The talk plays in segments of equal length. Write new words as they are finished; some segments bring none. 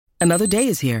Another day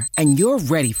is here, and you're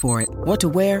ready for it. What to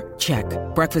wear? Check.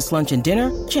 Breakfast, lunch, and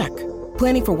dinner? Check.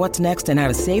 Planning for what's next and how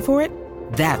to save for it?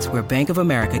 That's where Bank of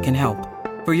America can help.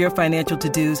 For your financial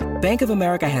to-dos, Bank of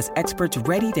America has experts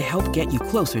ready to help get you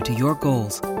closer to your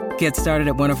goals. Get started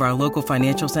at one of our local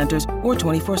financial centers or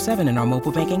 24/7 in our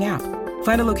mobile banking app.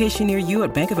 Find a location near you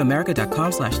at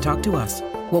bankofamerica.com/talktous.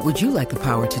 What would you like the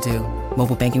power to do?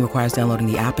 Mobile banking requires downloading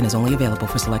the app and is only available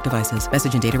for select devices.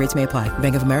 Message and data rates may apply.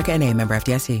 Bank of America N.A., member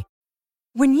FDIC.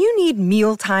 When you need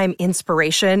mealtime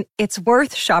inspiration, it's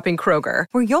worth shopping Kroger,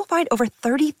 where you'll find over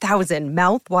 30,000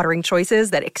 mouth-watering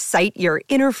choices that excite your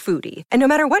inner foodie. And no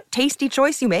matter what tasty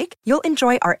choice you make, you'll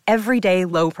enjoy our everyday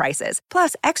low prices,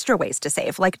 plus extra ways to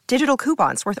save, like digital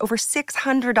coupons worth over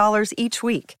 $600 each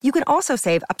week. You can also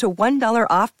save up to $1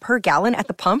 off per gallon at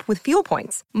the pump with fuel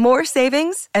points. More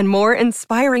savings and more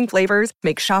inspiring flavors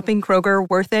make shopping Kroger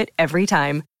worth it every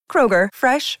time. Kroger,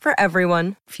 fresh for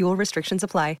everyone. Fuel restrictions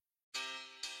apply.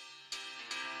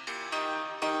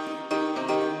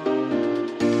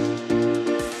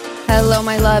 Hello,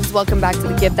 my loves. Welcome back to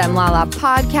the Give Them Lala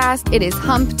podcast. It is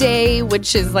Hump Day,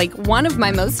 which is like one of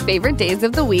my most favorite days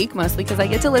of the week, mostly because I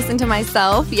get to listen to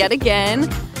myself yet again.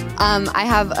 I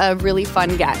have a really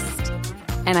fun guest,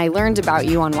 and I learned about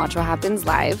you on Watch What Happens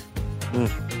Live.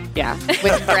 Yeah,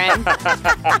 with Brent.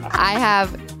 I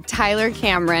have Tyler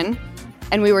Cameron,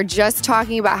 and we were just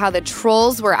talking about how the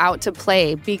trolls were out to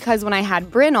play because when I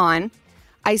had Bryn on,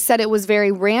 I said it was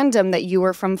very random that you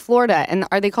were from Florida. And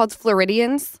are they called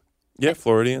Floridians? Yeah,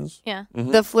 Floridians. Yeah.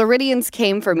 Mm-hmm. The Floridians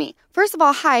came for me. First of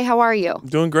all, hi, how are you? I'm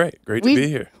doing great. Great to be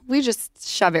here. We just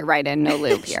shove it right in, no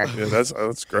loop here. Yeah,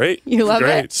 that's great. You love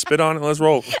great. it? Spit on it, let's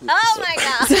roll. Oh my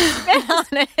God. Spit on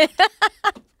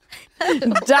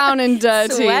it. Down and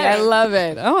dirty. Sweating. I love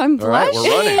it. Oh, I'm blushing. All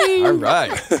right, we're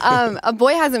running. All right. A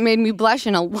boy hasn't made me blush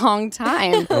in a long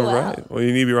time. All right. Well,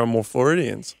 you need to be around more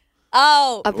Floridians.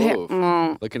 Oh.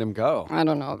 Look at him go. I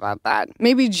don't know about that.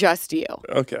 Maybe just you.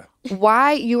 Okay.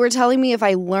 Why? You were telling me if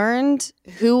I learned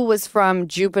who was from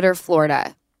Jupiter,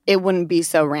 Florida, it wouldn't be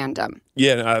so random.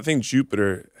 Yeah, and I think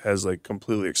Jupiter has like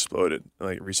completely exploded in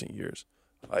like recent years.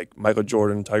 Like Michael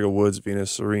Jordan, Tiger Woods, Venus,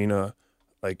 Serena,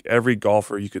 like every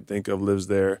golfer you could think of lives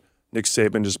there. Nick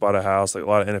Saban just bought a house. Like a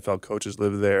lot of NFL coaches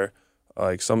live there.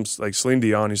 Like Celine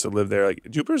Dion used to live there. Like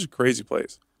Jupiter's a crazy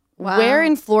place. Wow. Where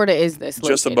in Florida is this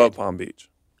located? Just above Palm Beach.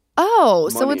 Oh,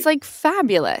 so it's like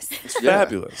fabulous. It's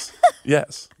fabulous.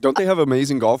 Yes. Don't they have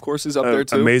amazing golf courses up there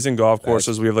too? Amazing golf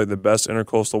courses. We have like the best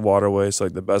intercoastal waterways,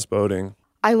 like the best boating.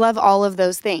 I love all of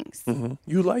those things. Mm-hmm.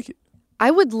 You like it.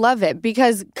 I would love it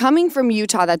because coming from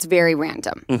Utah, that's very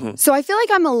random. Mm-hmm. So I feel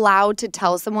like I'm allowed to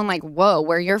tell someone like, whoa,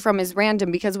 where you're from is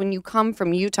random because when you come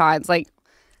from Utah, it's like...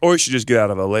 Or you should just get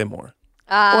out of LA more.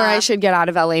 Or I should get out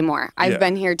of LA more. I've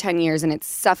been here 10 years and it's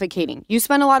suffocating. You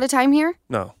spend a lot of time here?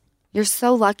 No. You're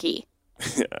so lucky.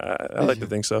 I like to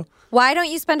think so. Why don't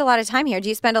you spend a lot of time here? Do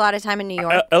you spend a lot of time in New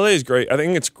York? LA is great. I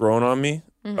think it's grown on me.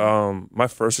 Mm-hmm. My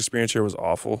first experience here was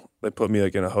awful. They put me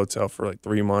like in a hotel for like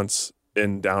 3 months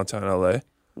in downtown LA.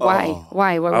 Why?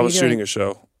 Why? What were I was you doing? shooting a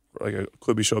show, like a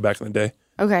Quibi show back in the day.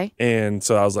 Okay. And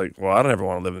so I was like, well, I don't ever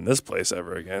want to live in this place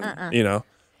ever again, you know?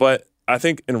 But I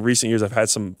think in recent years, I've had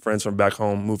some friends from back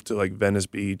home move to like Venice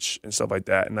Beach and stuff like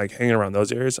that. And like hanging around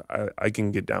those areas, I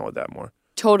can get down with that more.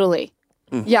 Totally.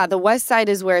 Mm-hmm. Yeah, the West Side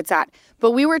is where it's at.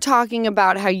 But we were talking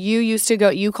about how you used to go,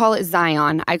 you call it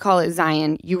Zion, I call it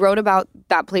Zion. You wrote about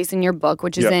that place in your book,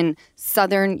 which is in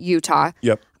southern Utah.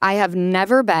 Yep. I have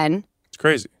never been. It's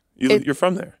crazy. You're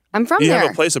from there. I'm from there. there. You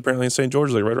have a place apparently in St.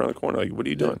 George, like right around the corner. Like, what are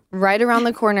you doing? Right around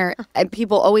the corner. And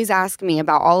people always ask me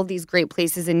about all of these great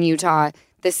places in Utah,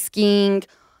 the skiing.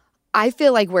 I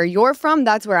feel like where you're from,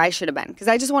 that's where I should have been. Because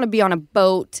I just want to be on a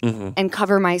boat and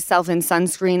cover myself in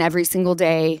sunscreen every single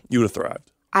day. You would have thrived.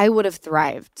 I would have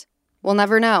thrived. We'll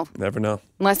never know. Never know.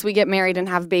 Unless we get married and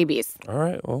have babies. All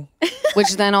right, well.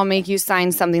 Which then I'll make you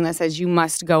sign something that says you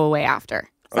must go away after.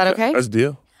 Is that okay? That's a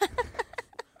deal. I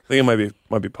think it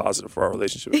might be positive for our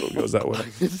relationship if it goes that way.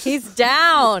 He's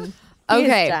down.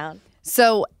 Okay. He's down.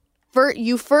 So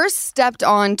you first stepped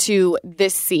onto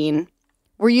this scene.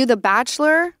 Were you the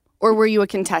bachelor or were you a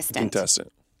contestant?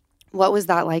 Contestant. What was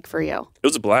that like for you? It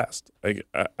was a blast. Like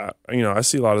I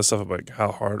see a lot of stuff about like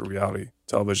how hard reality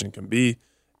television can be,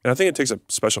 and I think it takes a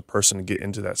special person to get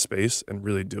into that space and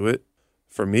really do it.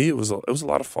 For me, it was a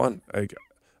lot of fun. Like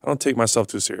I don't take myself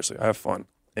too seriously. I have fun,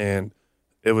 and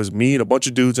it was me and a bunch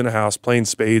of dudes in a house playing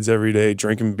spades every day,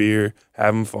 drinking beer,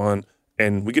 having fun,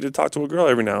 and we get to talk to a girl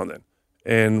every now and then,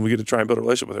 and we get to try and build a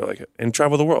relationship with her, like, and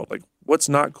travel the world. Like, what's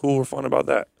not cool or fun about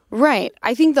that? Right.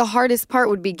 I think the hardest part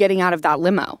would be getting out of that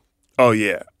limo. Oh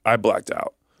yeah, I blacked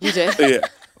out. You did? Yeah.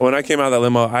 when I came out of that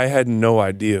limo, I had no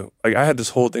idea. Like, I had this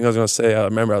whole thing I was going to say. I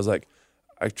remember I was like,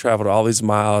 I traveled all these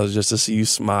miles just to see you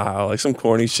smile, like some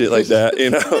corny shit like that,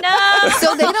 you know?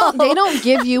 So they don't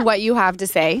give you what you have to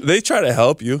say? They try to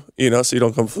help you, you know, so you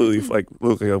don't completely like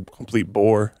look like a complete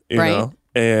bore, you know?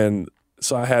 And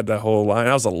so I had that whole line.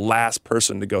 I was the last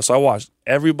person to go. So I watched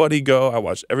everybody go. I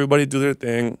watched everybody do their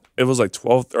thing. It was like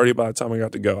 12:30 by the time I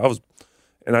got to go.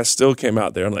 And I still came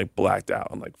out there and like blacked out.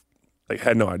 I'm like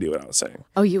had no idea what I was saying.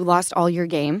 Oh, you lost all your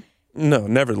game? No,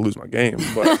 never lose my game.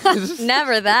 But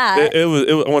Never that.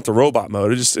 I went to robot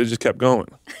mode. It just kept going.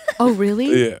 Oh,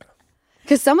 really? Yeah.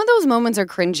 Because some of those moments are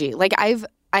cringy. Like I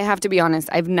have to be honest,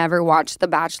 I've never watched The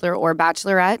Bachelor or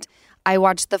Bachelorette. I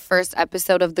watched the first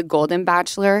episode of The Golden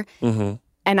Bachelor, and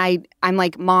I'm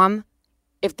like, Mom,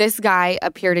 if this guy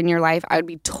appeared in your life, I would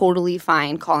be totally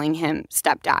fine calling him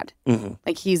stepdad.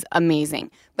 Like, he's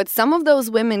amazing. But some of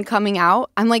those women coming out,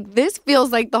 I'm like, this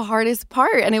feels like the hardest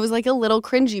part. And it was like a little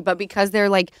cringy, but because they're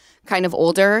like kind of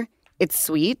older, it's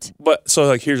sweet. But so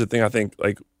like, here's the thing. I think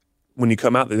like when you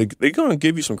come out, they're going to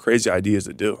give you some crazy ideas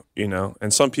to do, you know?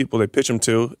 And some people, they pitch them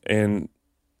to, and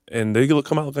they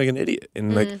come out looking like an idiot.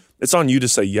 And like, it's on you to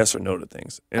say yes or no to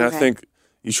things. And I think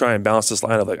you try and balance this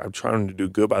line of like, I'm trying to do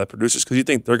good by the producers because you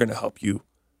think they're going to help you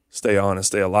stay on and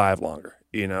stay alive longer,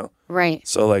 you know? Right.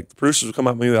 So like, the producers will come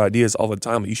up with me with ideas all the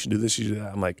time. Like, you should do this, you should do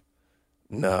that. I'm like,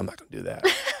 no, I'm not going to do that.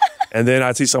 And then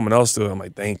I'd see someone else do it. I'm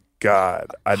like, thank God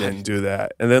I didn't do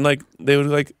that. And then like, they would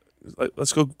like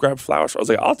let's go grab flowers. I was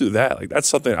like, I'll do that. Like, that's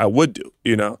something I would do,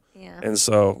 you know? Yeah. And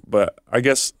so, but I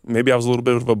guess maybe I was a little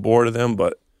bit of a bore to them,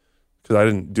 but because I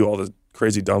didn't do all the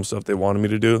crazy dumb stuff they wanted me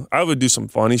to do. I would do some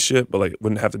funny shit, but like, it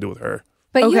wouldn't have to do with her.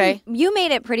 But Okay. you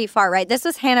made it pretty far, right? This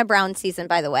was Hannah Brown's season,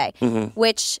 by the way,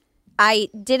 which I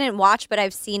didn't watch, but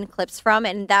I've seen clips from,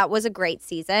 and that was a great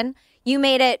season. You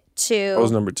made it to... I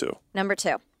was number 2. Number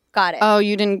 2. Got it. Oh,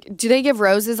 you didn't... Do they give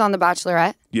roses on The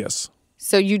Bachelorette? Yes.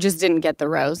 So you just didn't get the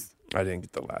rose? I didn't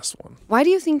get the last one. Why do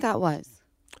you think that was?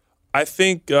 I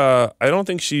think, I don't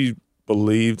think she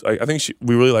believed, I think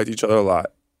we really liked each other a lot.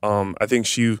 I think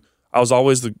I was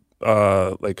always the,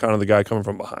 like kind of the guy coming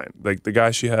from behind. Like the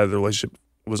guy she had, the relationship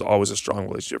was always a strong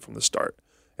relationship from the start.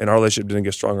 And our relationship didn't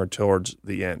get stronger towards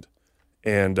the end.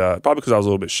 And probably because I was a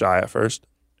little bit shy at first.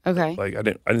 Okay. Like I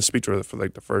didn't speak to her for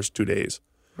like the first 2 days.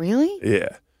 Really?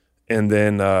 Yeah. And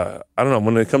then, I don't know,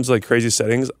 when it comes to like crazy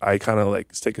settings, I kind of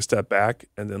like take a step back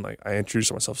and then like I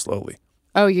introduce myself slowly.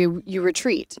 Oh, you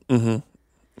retreat.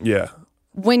 Yeah.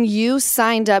 When you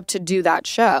signed up to do that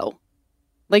show,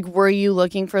 like, were you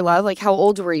looking for love? Like, how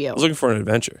old were you? I was looking for an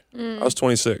adventure. I was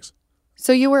 26,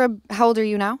 So how old are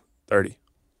you now? 30.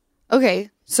 Okay.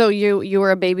 So you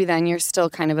were a baby then. You're still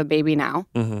kind of a baby now.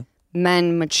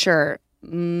 Men mature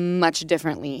much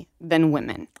differently than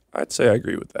women. I'd say I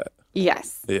agree with that.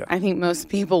 Yes. Yeah. I think most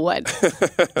people would.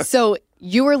 So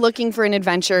you were looking for an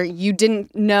adventure. You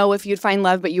didn't know if you'd find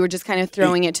love, but you were just kind of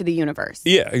throwing it to the universe.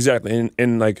 Yeah, exactly.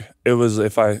 And like, it was,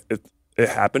 if it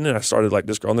happened and I started like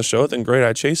this girl on the show, then great,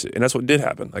 I'd chase it. And that's what did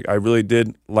happen. Like, I really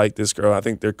did like this girl. I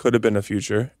think there could have been a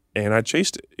future, and I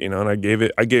chased it, you know, and I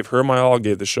gave her my all,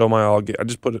 gave the show my all. I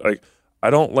just put it like, I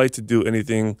don't like to do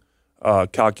anything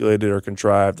calculated or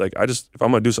contrived. Like, if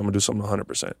I'm going to do something,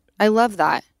 100%. I love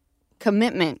that.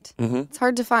 Commitment. It's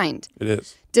hard to find. It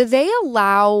is. Do they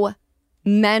allow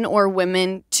men or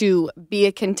women to be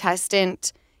a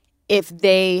contestant if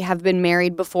they have been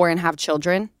married before and have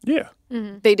children? Yeah,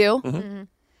 They do?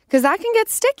 Because that can get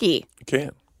sticky, you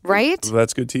can. right? So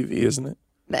that's good TV, isn't it?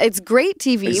 It's great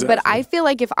TV, but Exactly. I feel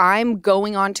like if I'm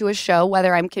going on to a show,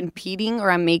 whether I'm competing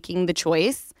or I'm making the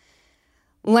choice,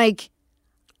 like,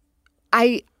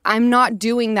 I'm not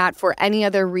doing that for any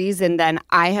other reason than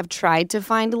I have tried to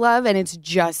find love and it's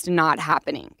just not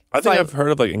happening. I think I've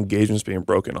heard of like engagements being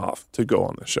broken off to go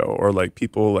on the show, or like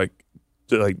people like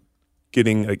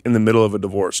getting like in the middle of a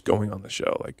divorce going on the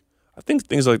show. Like, I think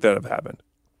things like that have happened.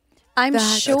 I'm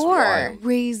sure.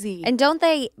 Crazy. And don't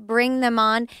they bring them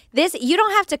on? This, you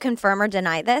don't have to confirm or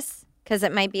deny this because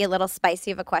it might be a little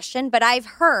spicy of a question, but I've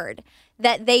heard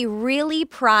that they really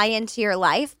pry into your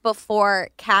life before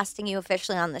casting you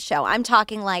officially on the show. I'm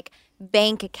talking like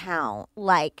bank account,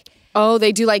 like... Oh,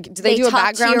 they do like, do they do a talk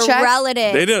background to your check?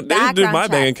 Relatives, They didn't do my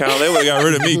bank account. They would have got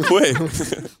rid of me quick.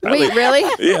 Wait, really?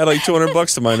 Yeah, I had like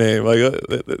 $200 to my name. Like,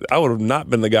 I would have not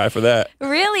been the guy for that.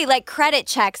 Really? Like credit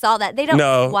checks, all that? They don't...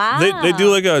 No. Wow. They do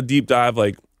like a deep dive,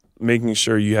 like making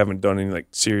sure you haven't done any like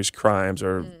serious crimes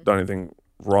or done anything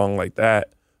wrong like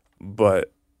that.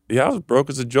 But yeah, I was broke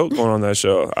as a joke going on that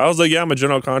show. I was like, yeah, I'm a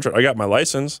general contractor. I got my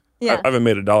license. Yeah. I haven't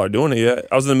made $1 doing it yet.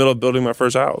 I was in the middle of building my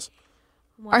first house.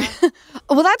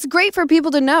 Well, that's great for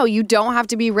people to know. You don't have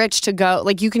to be rich to go.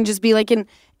 Like, you can just be like an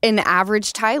an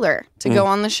average Tyler to go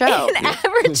on the show. An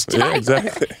average time. Yeah,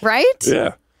 exactly. Right?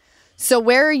 Yeah. So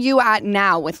where are you at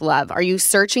now with love? Are you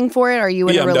searching for it? Are you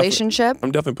in a relationship?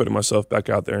 I'm definitely putting myself back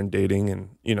out there and dating, and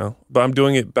but I'm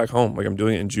doing it back home. Like I'm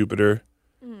doing it in Jupiter.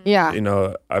 Yeah.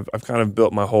 I've kind of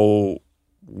built my whole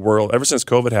world ever since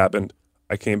COVID happened.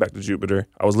 I came back to Jupiter.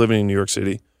 I was living in New York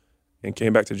City, and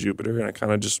came back to Jupiter, and I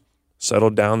kind of just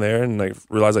settled down there, and like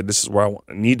realized like this is where I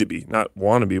need to be. Not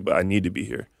want to be, but I need to be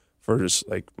here for just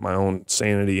like my own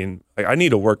sanity, and like I need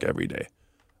to work every day.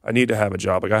 I need to have a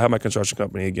job. Like I have my construction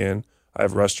company again. I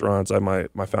have restaurants. I have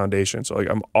my foundation. So like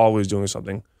I'm always doing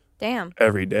something Damn.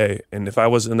 every day. And if I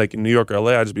was in like in New York or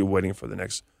LA, I'd just be waiting for the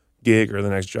next gig or the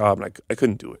next job, and I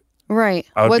couldn't do it. Right.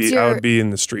 I would be in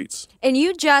the streets. And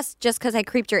you just because I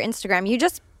creeped your Instagram, you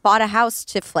just bought a house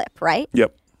to flip, right?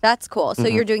 Yep. That's cool. So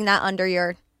you're doing that under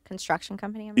your construction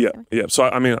company, I'm Yeah. assuming? Yeah. So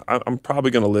I mean, I'm probably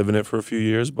gonna live in it for a few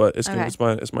years, but it's Okay.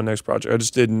 it's my next project. I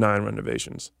just did 9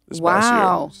 renovations this past year.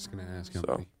 Wow. Just gonna ask So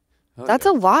him. That's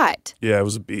a lot. yeah, it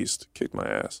was a beast. Kicked my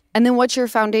ass. And then what's your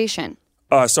foundation?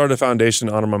 I started a foundation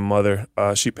to honor my mother.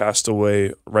 She passed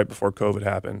away right before COVID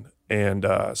happened. And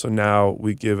so now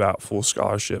we give out full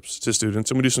scholarships to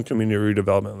students, and we do some community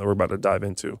redevelopment that we're about to dive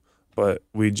into. But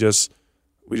we just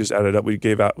added up. We've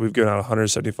given out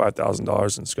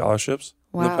 $175,000 in scholarships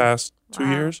in the Wow. past 2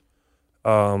 years.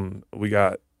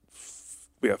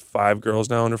 We have 5 girls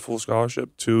now under full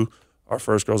scholarship. Our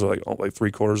first girls are like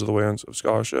 3/4 of the way on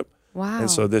scholarship. Wow.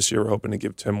 And so this year we're hoping to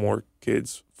give 10 more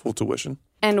kids full tuition.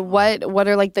 And what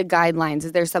are like the guidelines?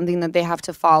 Is there something that they have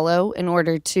to follow in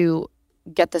order to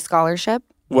get the scholarship?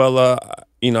 Well,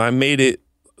 I made it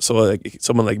so like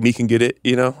someone like me can get it,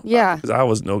 Yeah. because I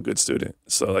was no good student.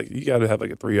 So like you got to have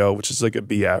like a 3.0, which is like a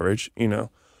B average,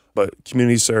 But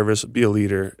community service, be a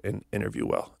leader, and interview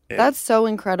well. And, That's so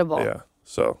incredible. yeah.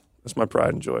 So that's my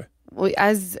pride and joy. Well,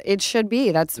 as it should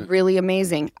be. That's really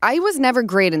amazing. I was never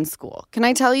great in school. Can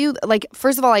I tell you? Like,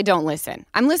 first of all, I don't listen.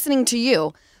 I'm listening to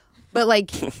you, but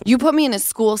like, you put me in a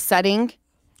school setting,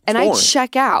 and I boring.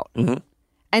 check out. Mm-hmm.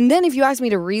 And then if you ask me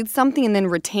to read something and then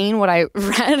retain what I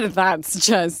read, that's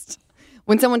just.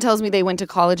 When someone tells me they went to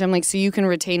college, I'm like, so you can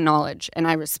retain knowledge, and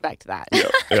I respect that.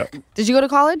 Yeah. Did you go to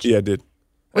college? Yeah, I did.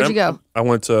 Where'd you go? I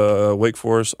went to Wake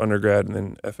Forest undergrad and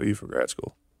then FAU for grad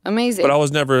school. Amazing. But I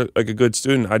was never like a good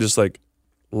student. I just like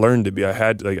learned to be. I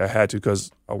had to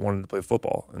because I wanted to play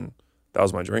football, and that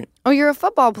was my dream. Oh, you're a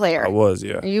football player. I was,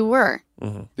 yeah. You were.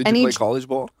 Did And you play each- college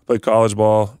ball? Played college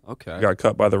ball. Okay. Got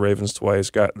cut by the Ravens twice.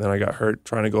 Then I got hurt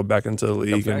trying to go back into the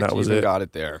league, and that was you it. Got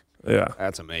it there. Yeah.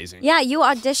 That's amazing. Yeah, you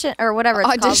audition or whatever it's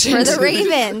called Auditioned. for the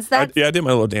Ravens. That's I did my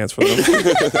little dance for them.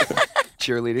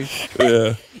 Cheerleading.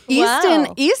 Yeah.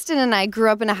 Wow. Easton and I grew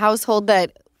up in a household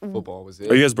that, Football was Are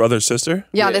you it. guys brother sister?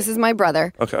 yeah, this is my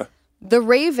brother. Okay. The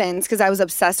Ravens, because I was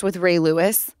obsessed with Ray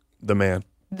Lewis, The man.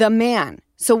 the man.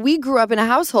 So we grew up in a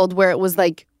household where it was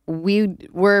like we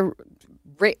were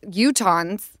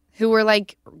Utahns who were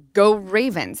like, go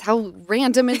Ravens. How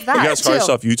random is that? You guys call too?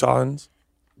 yourself Utahns?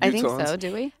 I think Utahns? so.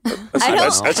 Do we?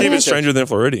 That's even stranger than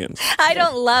Floridians. I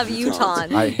don't love Utah.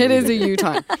 It is a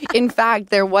Utah. In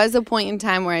fact, there was a point in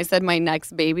time where I said my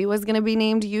next baby was going to be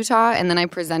named Utah, and then I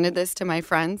presented this to my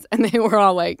friends, and they were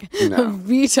all like,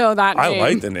 "Veto that I name."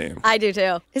 like the name. I do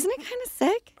too. Isn't it kind of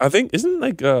sick? I think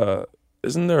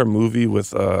isn't there a movie with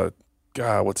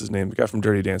God, what's his name? The guy from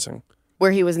Dirty Dancing.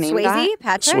 Where he was named Swayze, that?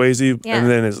 Patrick. Swayze, Yeah. and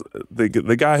then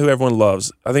the guy who everyone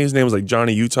loves. I think his name was like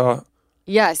Johnny Utah.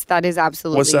 Yes, that is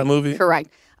absolutely. What's that movie? Correct.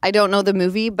 I don't know the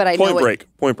movie, but I know Point it.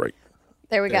 Break. Point Break.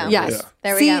 There we go. Yes. Yeah.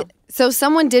 There we See, go. so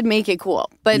someone did make it cool,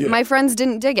 but Yeah. my friends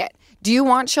didn't dig it. Do you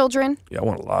want children? Yeah, I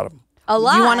want a lot of them. A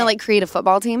lot. You want to like create a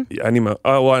football team? Yeah, I need my.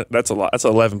 Oh, well, that's a lot. That's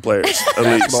 11 players at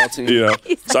least. Basketball team. You know,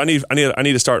 so I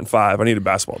need to start in 5. I need a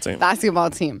basketball team. Basketball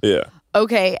team. Yeah.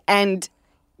 Okay, and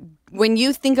when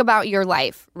you think about your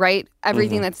life, right?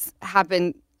 Everything that's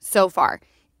happened so far,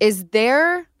 is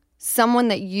there someone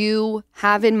that you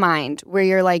have in mind where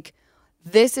you're like,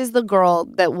 this is the girl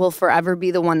that will forever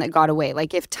be the one that got away?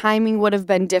 Like if timing would have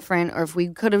been different or if we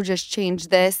could have just changed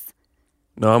this.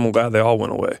 No, I'm glad they all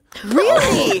went away.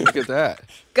 Really? Look at that.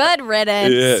 Good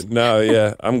riddance. Yeah. No.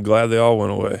 Yeah. I'm glad they all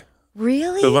went away.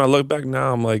 Really? Because when I look back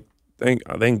now, I'm like, thank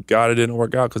God it didn't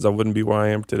work out because I wouldn't be where I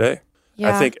am today.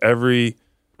 Yeah. I think every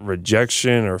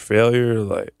rejection or failure,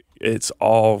 like it's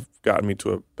all gotten me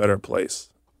to a better place.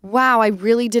 Wow, I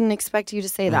really didn't expect you to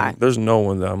say that. There's no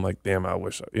one that I'm like, damn, I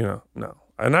wish, no.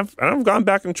 And I've gone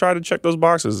back and tried to check those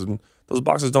boxes, and those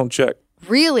boxes don't check.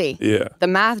 Really? Yeah. The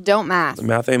math don't math. The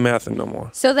math ain't mathing no more.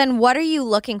 So then what are you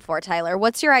looking for, Tyler?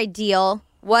 What's your ideal?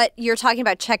 What you're talking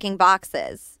about checking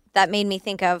boxes. That made me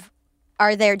think of, do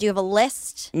you have a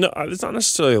list? No, it's not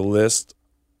necessarily a list.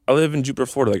 I live in Jupiter,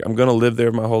 Florida. Like, I'm going to live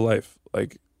there my whole life.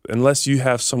 Like, unless you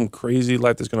have some crazy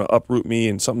life that's going to uproot me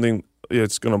and something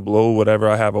it's going to blow whatever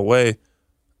I have away,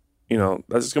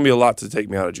 that's going to be a lot to take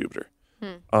me out of Jupiter.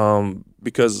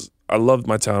 Because I love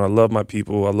my town. I love my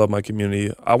people. I love my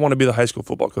community. I want to be the high school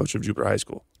football coach of Jupiter High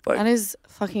School. Like, that is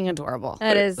fucking adorable.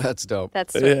 That's dope.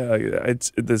 That's dope. yeah,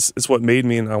 it's what made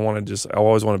me, and I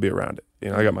always want to be around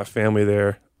it. I got my family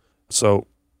there. So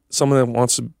someone that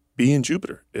wants to be in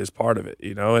Jupiter is part of it,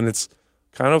 and it's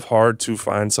kind of hard to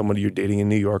find somebody you're dating in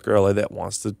New York or LA that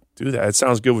wants to do that. It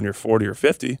sounds good when you're 40 or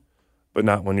 50, but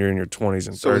not when you're in your 20s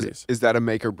and 30s. Is that a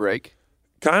make or break?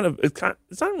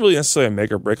 It's not really necessarily a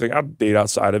make or break. Like, I'll date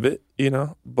outside of it,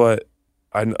 but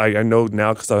I know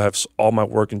now, because I have all my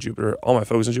work in Jupiter, all my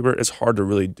focus in Jupiter, it's hard to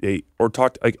really date or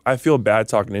talk. Like, I feel bad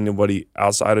talking to anybody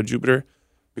outside of Jupiter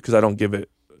because I don't give it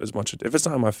as much. If it's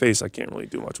not in my face, I can't really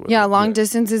do much with it. Yeah, long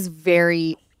distance is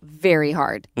very, very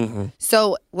hard. Mm-hmm.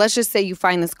 So let's just say you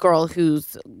find this girl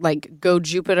who's like, go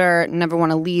Jupiter, never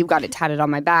want to leave, got it tatted on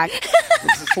my back.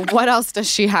 What else does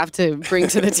she have to bring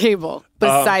to the table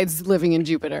besides living in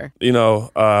Jupiter?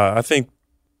 I think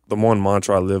the one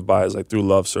mantra I live by is like, through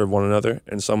love, serve one another,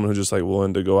 and someone who's just like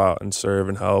willing to go out and serve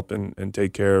and help and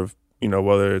take care of,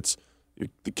 whether it's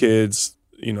the kids,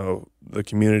 the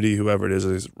community, whoever it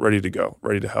is ready to go,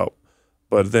 ready to help.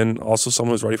 But then also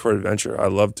someone who's ready for adventure. I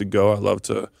love to go. I love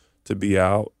to be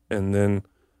out. And then,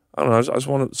 I don't know, I just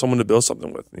want someone to build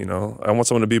something with, I want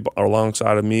someone to be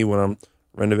alongside of me when I'm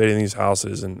renovating these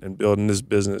houses and building this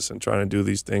business and trying to do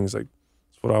these things. Like,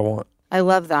 that's what I want. I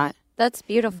love that. That's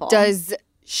beautiful. Does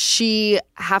she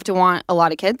have to want a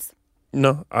lot of kids?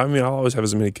 No, I mean, I'll always have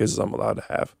as many kids as I'm allowed to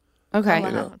have.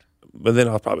 Okay. But then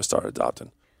I'll probably start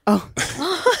adopting. Oh.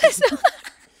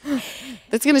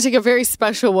 That's going to take a very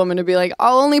special woman to be like,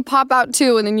 I'll only pop out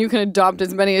 2 and then you can adopt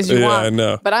as many as you want. Yeah, I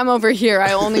know. But I'm over here.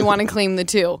 I only want to claim the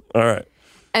 2. All right.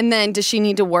 And then does she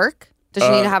need to work? Does she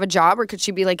need to have a job, or could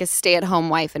she be like a stay-at-home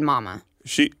wife and mama?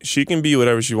 She can be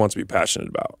whatever she wants to be passionate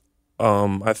about.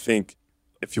 I think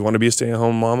if you want to be a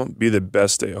stay-at-home mama, be the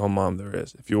best stay-at-home mom there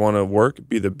is. If you want to work,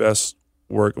 be the best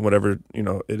work and whatever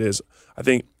it is. I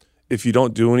think if you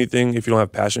don't do anything, if you don't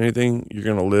have passion or anything, you're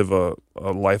going to live a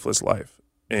lifeless life.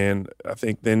 And I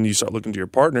think then you start looking to your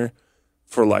partner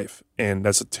for life, and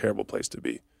that's a terrible place to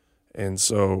be. And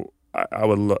so I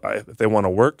would if they want to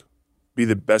work, be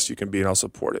the best you can be, and I'll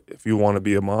support it. If you want to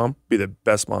be a mom, be the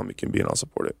best mom you can be, and I'll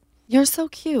support it. You're so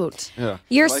cute. Yeah.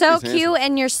 You're I like so his cute, answer.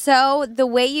 and you're so, the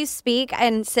way you speak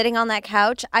and sitting on that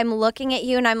couch, I'm looking at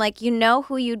you and I'm like,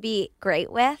 who you'd be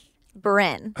great with?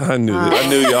 Bryn. I knew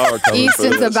y'all were coming for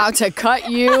Easton's this. about to cut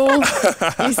you.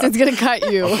 Easton's going to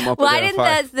cut you. Come up Why with that didn't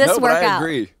fight. this No, work but I out?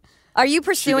 agree. Are you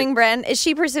pursuing Bryn? Is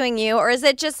she pursuing you? Or is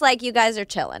it just like you guys are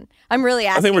chilling? I'm really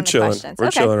asking I think we're the chilling. questions. We're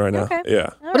Okay. chilling right now. Okay. Yeah.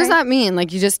 What does that mean?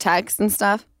 Like, you just text and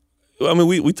stuff? I mean,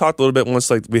 we talked a little bit once,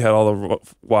 like, we had all the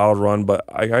wild run, but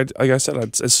like I said,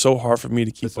 it's so hard for me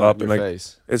to keep It's not up, in and your like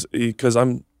face. it's because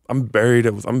I'm buried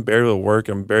with work,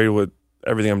 I'm buried with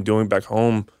everything I'm doing back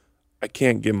home. I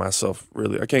can't give myself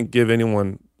I can't give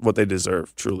anyone what they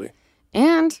deserve, truly.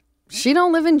 And she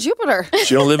don't live in Jupiter.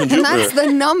 She don't live in And Jupiter. that's the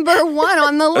number 1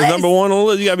 on the list. That's number one on the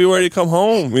list. You gotta be ready to come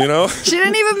home, She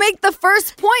didn't even make the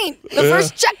first point, the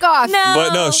first check off. No.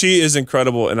 But no, she is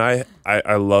incredible, and I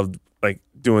loved like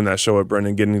doing that show with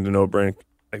Brendan, getting to know Brendan.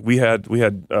 Like we had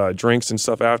drinks and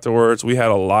stuff afterwards. We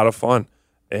had a lot of fun,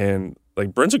 and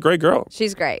like Bryn's a great girl.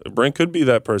 She's great. Bryn could be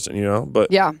that person,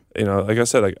 But Yeah. like I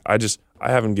said, like I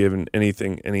haven't given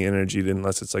anything any energy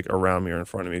unless it's like around me or in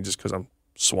front of me, just because I'm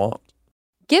swamped.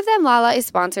 Give Them Lala is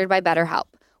sponsored by BetterHelp.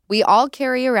 We all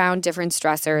carry around different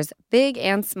stressors, big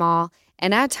and small,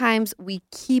 and at times we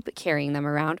keep carrying them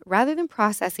around rather than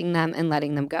processing them and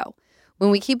letting them go. When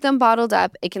we keep them bottled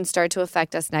up, it can start to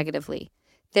affect us negatively.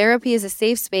 Therapy is a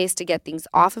safe space to get things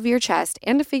off of your chest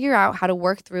and to figure out how to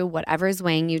work through whatever is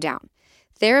weighing you down.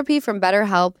 Therapy from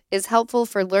BetterHelp is helpful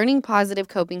for learning positive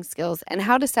coping skills and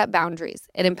how to set boundaries.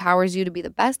 It empowers you to be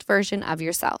the best version of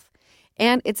yourself.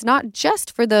 And it's not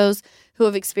just for those who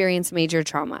have experienced major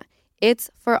trauma.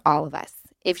 It's for all of us.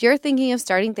 If you're thinking of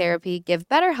starting therapy, give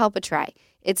BetterHelp a try.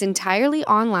 It's entirely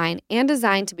online and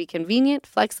designed to be convenient,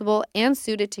 flexible, and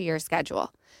suited to your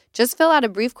schedule. Just fill out a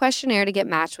brief questionnaire to get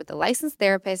matched with a licensed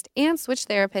therapist and switch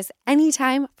therapists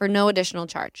anytime for no additional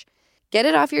charge. Get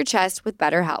it off your chest with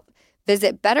BetterHelp.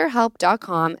 Visit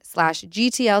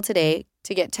BetterHelp.com/GTL today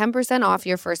to get 10% off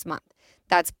your first month.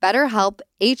 That's BetterHelp,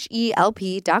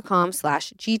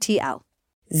 HELP.com/GTL.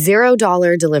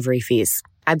 $0 delivery fees.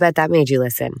 I bet that made you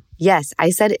listen. Yes, I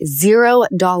said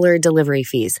 $0 delivery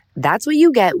fees. That's what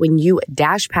you get when you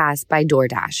Dash Pass by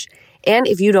DoorDash. And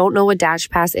if you don't know what Dash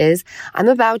Pass is, I'm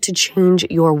about to change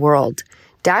your world.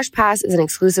 Dash Pass is an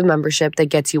exclusive membership that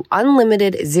gets you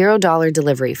unlimited $0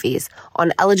 delivery fees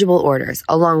on eligible orders,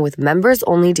 along with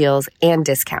members-only deals and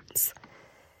discounts.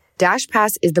 Dash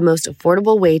Pass is the most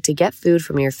affordable way to get food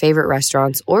from your favorite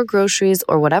restaurants or groceries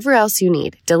or whatever else you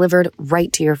need delivered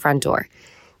right to your front door.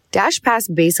 Dash Pass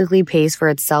basically pays for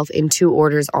itself in 2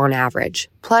 orders on average.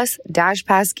 Plus, Dash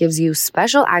Pass gives you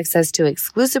special access to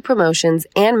exclusive promotions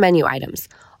and menu items,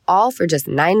 all for just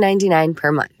 $9.99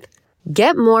 per month.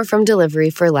 Get more from delivery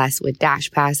for less with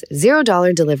Dash Pass,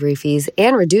 $0 delivery fees,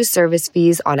 and reduced service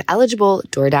fees on eligible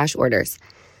DoorDash orders.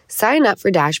 Sign up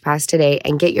for Dash Pass today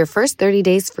and get your first 30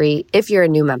 days free if you're a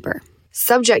new member.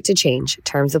 Subject to change.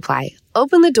 Terms apply.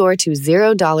 Open the door to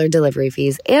 $0 delivery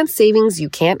fees and savings you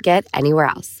can't get anywhere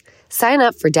else. Sign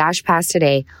up for Dash Pass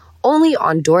today, only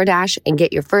on DoorDash, and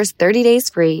get your first 30 days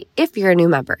free if you're a new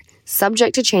member.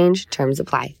 Subject to change. Terms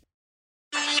apply.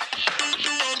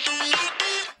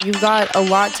 You've got a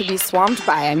lot to be swamped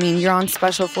by. I mean, you're on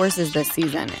Special Forces this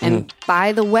season. And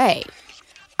by the way,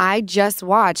 I just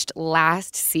watched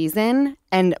last season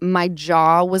and my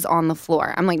jaw was on the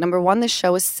floor. I'm like, number one, this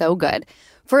show is so good.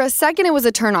 For a second, it was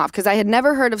a turnoff because I had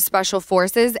never heard of Special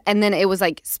Forces. And then it was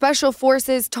like Special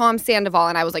Forces, Tom Sandoval.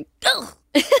 And I was like, ugh,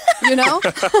 you know?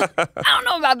 I don't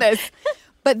know about this.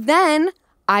 But then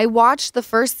I watched the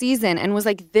first season and was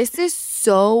like, this is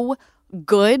so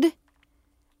good,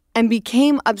 and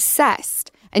became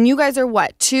obsessed. And you guys are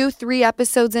what, 2-3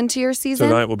 episodes into your season?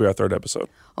 Tonight will be our 3rd episode.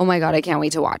 Oh my God, I can't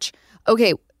wait to watch.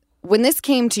 Okay, when this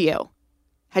came to you,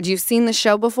 had you seen the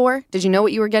show before? Did you know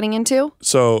what you were getting into?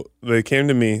 So they came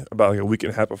to me about like a week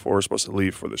and a half before we were supposed to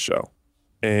leave for the show.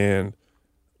 And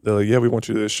they're like, yeah, we want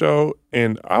you to do this show.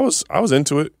 And I was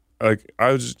into it. Like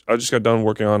I just got done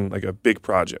working on like a big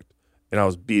project and I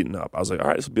was beaten up. I was like, all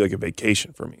right, this will be like a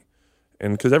vacation for me.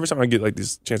 And because every time I get like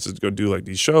these chances to go do like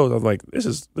these shows, I'm like, this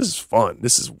is fun.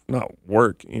 This is not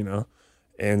work, you know.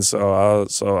 And so I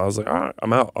was like, all right,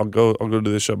 I'm out. I'll go do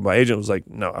this show. But my agent was like,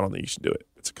 no, I don't think you should do it.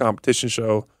 It's a competition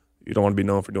show. You don't want to be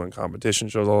known for doing competition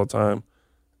shows all the time.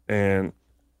 And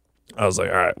I was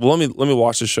like, all right, well, let me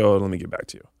watch the show and let me get back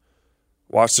to you.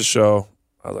 Watch the show.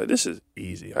 I was like, this is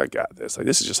easy. I got this. Like,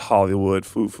 this is just Hollywood,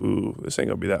 foo-foo. This ain't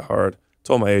gonna be that hard.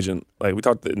 Told my agent, like, we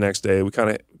talked the next day. We kind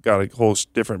of got a whole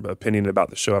different opinion about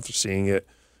the show after seeing it.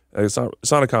 Like, it's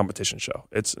not a competition show.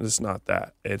 It's not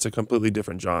that. It's a completely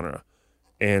different genre.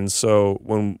 And so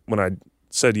when I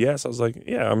said yes, I was like,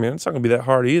 yeah, I mean, it's not gonna be that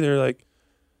hard either. Like,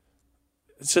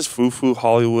 it's just foo-foo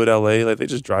Hollywood, LA. Like, they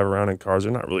just drive around in cars.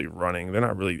 They're not really running. They're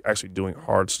not really actually doing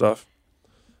hard stuff.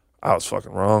 I was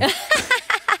fucking wrong.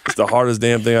 It's the hardest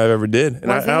damn thing I've ever did.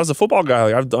 And I was a football guy.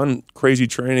 Like, I've done crazy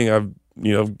training. I've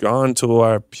gone till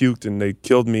I puked and they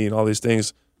killed me and all these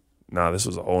things. Nah, this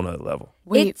was a whole nother level.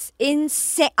 Wait. It's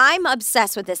insane. I'm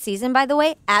obsessed with this season, by the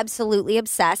way. Absolutely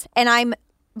obsessed. And I'm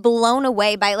blown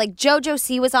away by, like, JoJo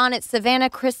C was on it, Savannah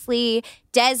Chrisley,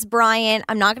 Des Bryant.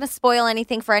 I'm not going to spoil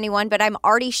anything for anyone, but I'm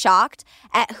already shocked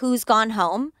at who's gone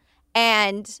home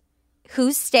and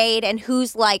who's stayed and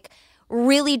who's, like,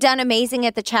 really done amazing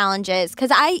at the challenges.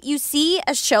 Because you see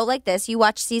a show like this, you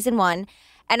watch season 1,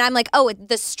 and I'm like, oh,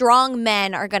 the strong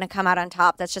men are going to come out on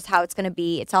top. That's just how it's going to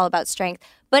be. It's all about strength.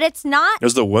 But it's not. It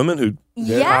was the women who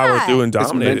powered through and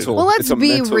dominated. Well, let's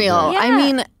be real. Yeah. I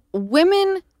mean,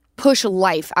 women push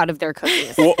life out of their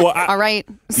cookies. All right?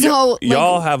 So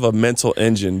y'all have a mental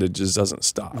engine that just doesn't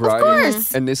stop. Right? Of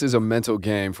course. And this is a mental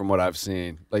game from what I've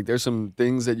seen. Like, there's some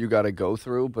things that you got to go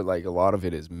through, but, like, a lot of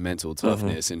it is mental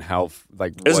toughness and how,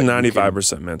 like, it's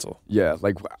 95% mental. Yeah,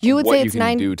 like, you would what say you it's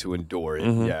can do to endure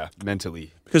it. Yeah,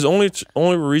 mentally. Because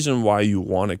only reason why you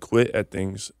want to quit at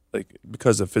things, like,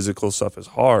 because the physical stuff is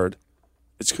hard,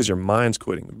 it's because your mind's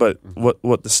quitting. But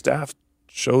what the staff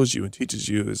shows you and teaches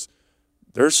you is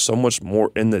there's so much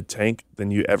more in the tank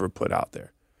than you ever put out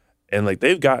there. And, like,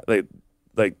 they've got,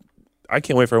 like I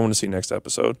can't wait for everyone to see next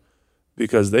episode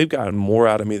because they've gotten more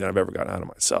out of me than I've ever gotten out of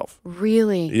myself.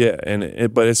 Really? Yeah,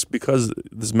 but it's because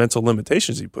there's mental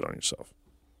limitations you put on yourself.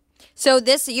 So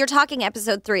you're talking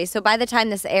episode 3. So by the time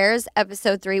this airs,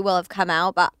 episode 3 will have come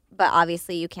out, but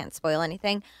obviously you can't spoil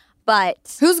anything.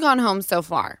 But who's gone home so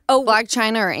far? Oh, Black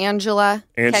China or Angela?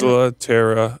 Angela,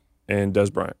 Tara, and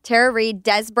Des Bryant. Tara Reid,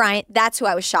 Des Bryant. That's who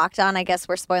I was shocked on. I guess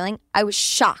we're spoiling. I was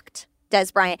shocked. Des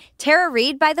Bryant. Tara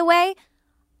Reid, by the way,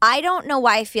 I don't know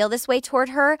why I feel this way toward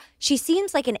her. She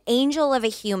seems like an angel of a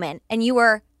human. And you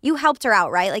helped her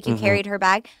out, right? Like, you carried her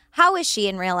bag. How is she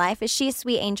in real life? Is she a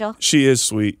sweet angel? She is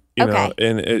sweet, you know,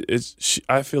 and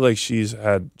I feel like she's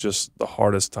had just the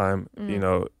hardest time, you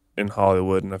know, in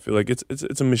Hollywood, and I feel like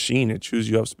it's a machine. It chews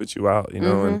you up, spits you out, you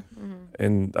know.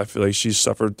 And I feel like she's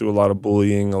suffered through a lot of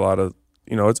bullying, a lot of,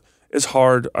 you know, it's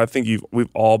hard. I think we've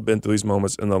all been through these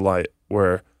moments in the light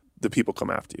where the people come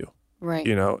after you, Right.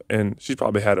 you know. And she's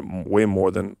probably had it way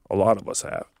more than a lot of us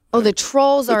have. Oh, the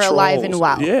trolls are alive and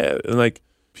well. Yeah, and like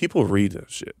people read this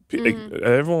shit. Like,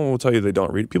 everyone will tell you they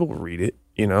don't read. People read it,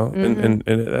 you know, and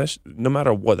that's, no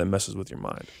matter what, that messes with your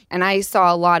mind. And I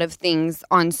saw a lot of things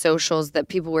on socials that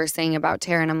people were saying about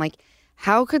Tara, and I'm like,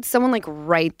 how could someone like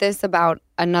write this about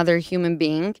another human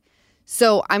being?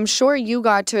 So I'm sure you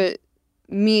got to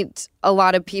meet a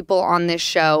lot of people on this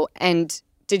show. And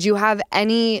did you have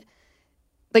any,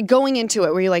 like going into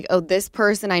it where you're like, oh, this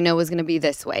person I know is going to be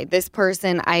this way. This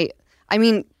person, I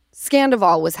mean,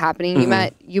 Scandival was happening.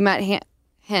 You met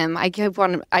him. I don't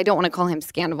want to call him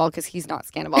Scandival because he's not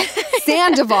Scandival.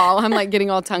 Sandoval. I'm like getting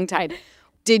all tongue tied.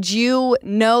 Did you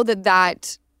know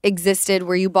that existed?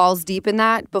 Were you balls deep in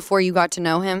that before you got to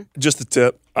know him? Just a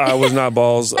tip. I was not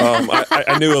balls.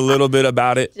 I knew a little bit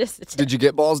about it. Did you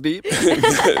get balls deep?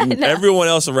 Everyone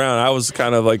else around, I was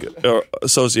kind of like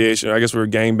association. I guess we were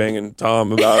gangbanging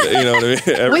Tom about it. You know what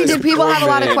I mean? Wait, did people have a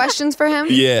lot of questions for him?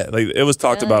 Yeah, like it was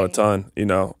talked about a ton. You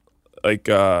know, like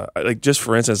just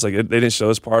for instance, like they didn't show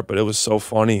this part, but it was so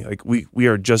funny. Like we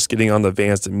are just getting on the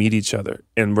vans to meet each other,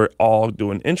 and we're all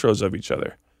doing intros of each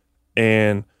other,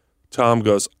 and Tom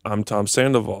goes, "I'm Tom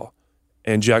Sandoval,"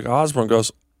 and Jack Osbourne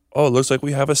goes, "Oh, it looks like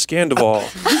we have a Scandival."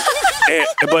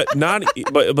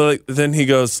 but like, then he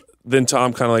goes, then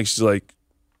Tom kind of like, she's like,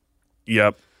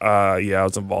 "Yep, yeah, I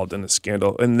was involved in a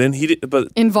scandal," and then he did, but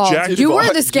Involved. Jack, You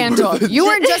were the scandal. You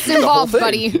weren't just involved,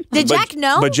 buddy. Did Jack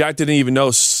know? But Jack didn't even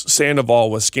know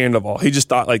Sandoval was Scandival. He just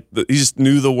thought like he just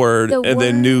knew the word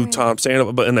then knew Tom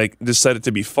Sandoval, but and like just said it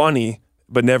to be funny,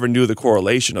 but never knew the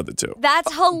correlation of the two.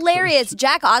 That's hilarious.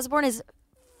 Jack Osbourne is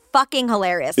fucking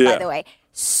hilarious, by the way.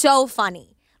 So funny.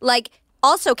 Like,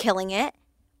 also killing it.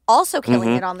 Also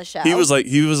killing it on the show. He was like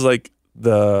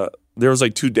there was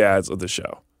like two dads of the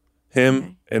show.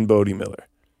 Him and Bodie Miller.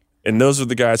 And those were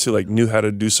the guys who like knew how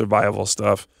to do survival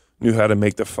stuff, knew how to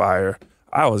make the fire.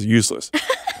 I was useless.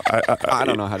 I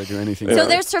don't know how to do anything. So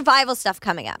there's survival stuff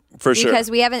coming up. For sure. Because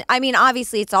we haven't, I mean,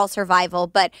 obviously it's all survival,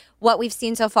 but what we've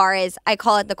seen so far is, I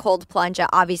call it the cold plunge. It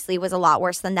obviously was a lot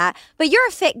worse than that. But you're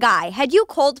a fit guy. Had you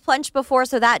cold plunged before,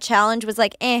 so that challenge was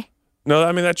like, eh? No,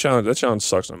 I mean that challenge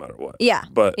sucks no matter what. Yeah.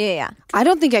 But Yeah. I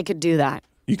don't think I could do that.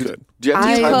 you could. Do you have to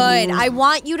You time- could. I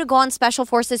want you to go on Special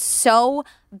Forces so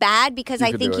bad because I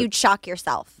could think do it. you'd shock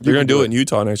yourself. They're gonna do it in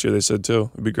Utah next year, they said too.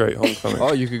 It'd be great. Homecoming.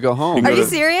 Oh, you could go home. Are you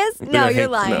serious? No, I you're hate-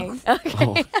 lying. no.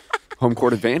 Okay. Home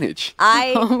court advantage.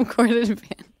 Home court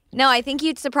advantage. No, I think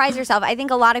you'd surprise yourself. I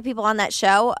think a lot of people on that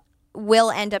show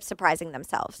will end up surprising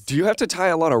themselves. Do you have to tie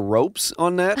a lot of ropes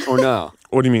on that or no?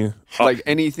 What do you mean? Like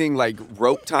anything like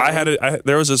rope tie?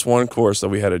 There was this one course that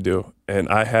we had to do, and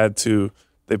I had to.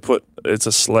 It's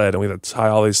a sled, and we had to tie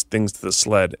all these things to the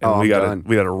sled, and we got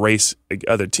to race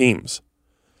other teams.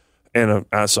 And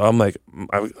so I'm like,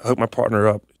 I hook my partner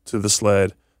up to the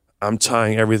sled. I'm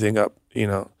tying everything up, you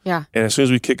know. Yeah. And as soon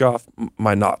as we kick off,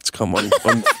 my knots come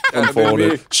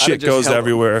unfolded. Shit goes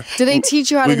everywhere. Do they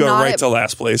teach you how We to go knot right it? to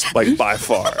last place, like by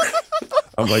far.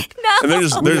 I'm like, and they're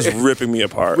just ripping me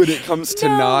apart. When it comes to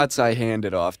knots, I hand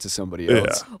it off to somebody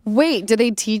else. Wait, do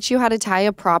they teach you how to tie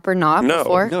a proper knot No.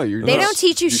 before? No, They don't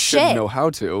teach you shouldn't shit. know how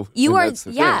to. You and are, that's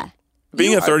the yeah. thing.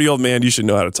 Being a 30-year-old man, you should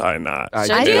know how to tie a knot. I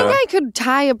I do. think I could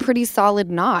tie a pretty solid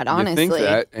knot, honestly. You think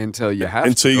that until you have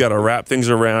Until to. you got to wrap things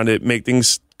around it, make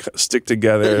things stick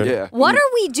together. Yeah. What are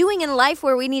we doing in life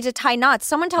where we need to tie knots?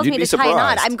 Someone tells You'd me be to tie a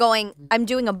knot. surprised. I'm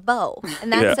doing a bow.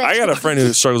 And Yeah, that's it. I got a friend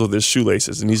who struggles with his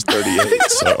shoelaces, and he's 38,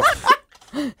 so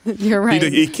You're right.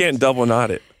 he can't double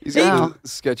knot it. He's got Wow. the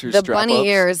Skechers the strap bunny ups.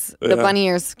 ears, the bunny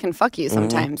ears can fuck you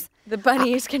sometimes. The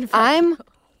bunnies can. I'm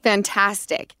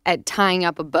fantastic at tying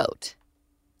up a boat.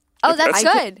 Oh, that's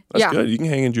good. That's Yeah. good. You can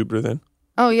hang in Jupiter then.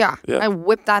 Oh yeah. Yeah. I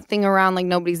whip that thing around like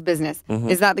nobody's business.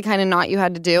 Is that the kind of knot you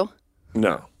had to do?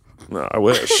 No, I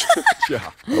wish.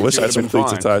 Yeah. I wish I had some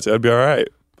cleats to tie to. I'd be all right,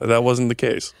 but that wasn't the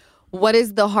case. What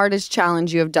is the hardest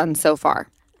challenge you have done so far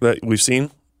That we've seen.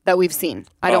 that we've seen?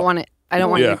 I don't want it. I don't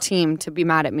want Yeah. your team to be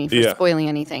mad at me for Yeah. spoiling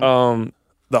anything.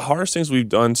 The hardest things we've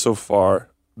done so far.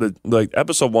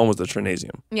 Episode 1 was the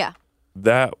Trinasium. Yeah.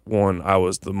 That one I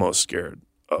was the most scared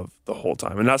of the whole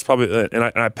time, and that's probably and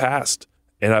I passed.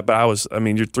 But I was. I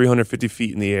mean, you're 350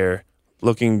 feet in the air,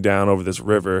 looking down over this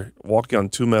river, walking on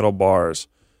 2 metal bars,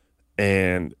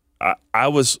 and I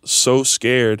was so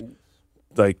scared.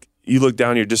 Like you look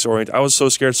down, you're disoriented. I was so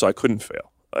scared, so I couldn't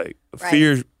fail. Like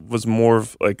fear was more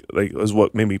of like was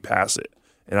what made me pass it.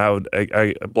 And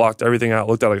I blocked everything out,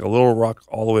 looked at like a little rock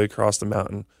all the way across the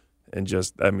mountain, and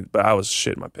but I was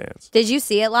shitting my pants. Did you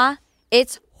see it, La?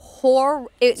 It's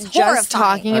Just horrifying.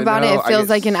 talking about know, it feels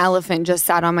like an elephant just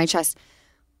sat on my chest.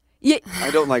 I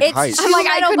don't like It's heights. too I'm like,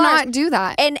 I could much. not do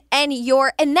that. And then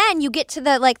you get to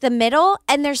the middle,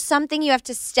 and there's something you have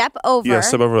to step over. Yeah,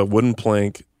 step over a wooden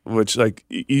plank, which like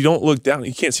you don't look down,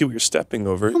 you can't see what you're stepping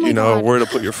over. Oh my know God. where to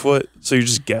put your foot, so you're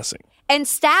just guessing. And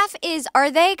staff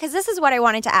are they? Because this is what I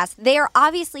wanted to ask. They are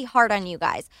obviously hard on you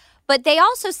guys, but they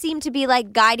also seem to be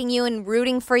like guiding you and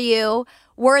rooting for you.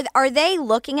 Are they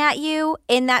looking at you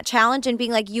in that challenge and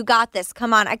being like, "You got this.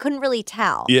 Come on." I couldn't really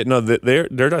tell. Yeah, no, they're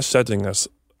dissecting us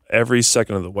every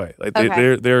second of the way. Like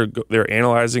Okay. they're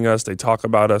analyzing us. They talk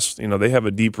about us. They have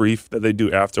a debrief that they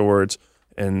do afterwards,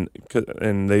 and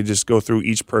they just go through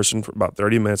each person for about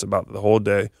 30 minutes about the whole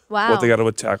day. Wow. What they got to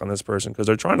attack on this person, because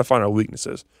they're trying to find our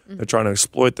weaknesses. They're trying to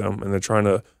exploit them, and they're trying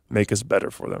to make us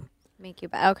better for them. Make you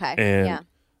okay. And yeah.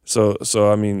 so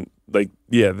I mean, like,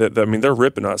 yeah, they're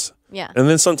ripping us. Yeah. And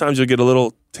then sometimes you'll get a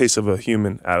little taste of a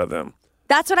human out of them.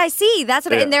 That's what I see. That's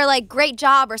what, Yeah. and they're like, "Great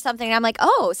job" or something. And I'm like,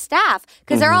 "Oh, staff,"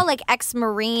 because they're all like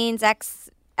ex-Marines, ex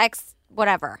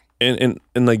whatever. And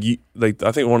like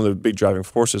I think one of the big driving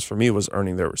forces for me was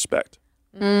earning their respect.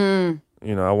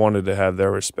 I wanted to have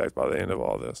their respect by the end of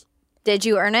all this. Did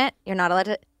you earn it? You're not allowed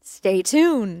to. Stay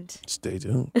tuned. Stay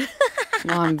tuned.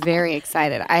 No, I'm very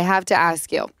excited. I have to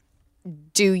ask you,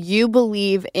 do you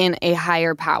believe in a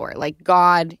higher power, like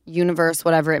God, universe,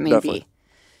 whatever it may Definitely. be?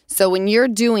 So when you're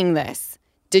doing this,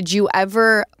 did you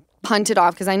ever punt it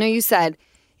off? Because I know you said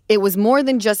it was more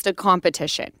than just a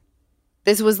competition.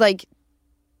 This was like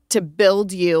to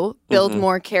build you, build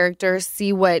more character,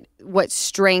 see what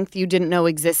strength you didn't know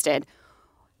existed.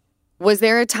 Was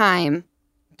there a time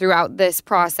throughout this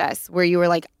process where you were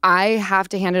like, I have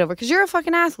to hand it over? Because you're a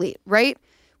fucking athlete, right?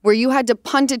 Where you had to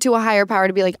punt it to a higher power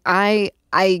to be like, I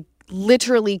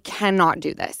literally cannot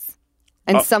do this.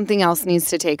 And something else needs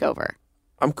to take over.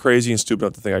 I'm crazy and stupid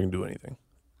enough to think I can do anything.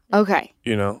 Okay.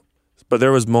 But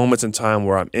there was moments in time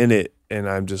where I'm in it and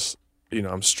I'm just,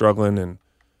 I'm struggling,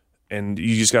 and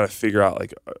you just got to figure out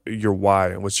like your why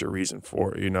and what's your reason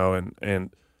for it,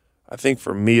 and I think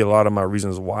for me, a lot of my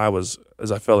reasons why was,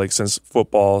 as I felt like since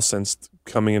football, since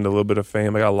coming into a little bit of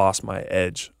fame, like I lost my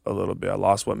edge a little bit. I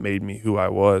lost what made me who I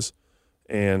was.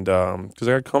 And because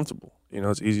I got comfortable,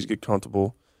 it's easy to get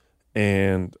comfortable.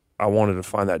 And I wanted to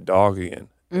find that dog again.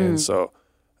 And so,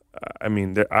 I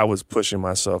mean, I was pushing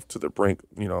myself to the brink,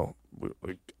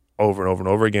 like over and over and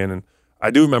over again. And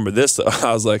I do remember this, though.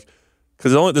 I was like,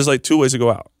 because there's like two ways to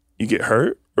go out. You get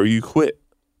hurt or you quit.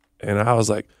 And I was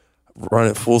like,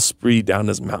 running full speed down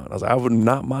this mountain. I was like, I would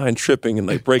not mind tripping and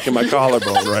like breaking my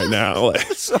collarbone right now. Like,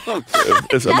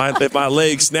 if my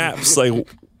leg snaps, like, ooh,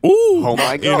 Oh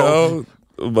my God.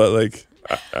 But like,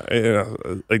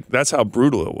 like that's how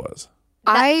brutal it was.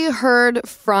 I heard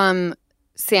from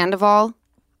Sandoval.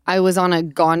 I was on a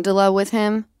gondola with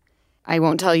him. I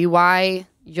won't tell you why.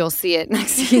 You'll see it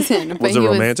next season. Was it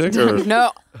romantic or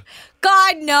No,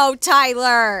 God, no,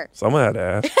 Tyler. someone had to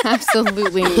ask?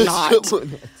 absolutely not.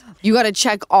 You got to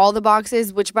check all the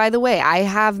boxes, which, by the way, I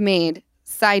have made.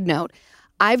 Side note,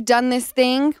 I've done this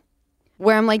thing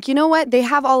where I'm like, you know what? They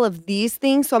have all of these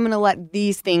things, so I'm going to let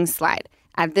these things slide.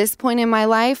 At this point in my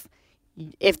life,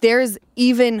 if there's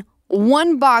even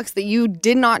one box that you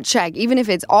did not check, even if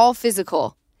it's all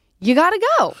physical, you got to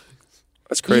go.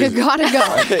 That's crazy. You got to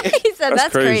go. He said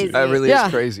that's crazy. crazy. That really Yeah.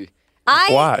 is crazy. I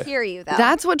Why? hear you though.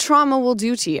 That's what trauma will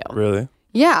do to you. Really?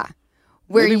 Yeah.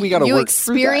 Where Maybe we gotta you work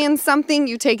through that. experience something,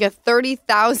 you take a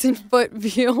 30,000 foot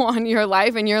view on your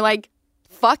life and you're like,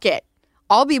 fuck it.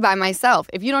 I'll be by myself.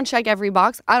 If you don't check every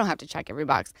box, I don't have to check every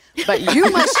box, but you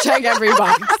must check every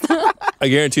box. I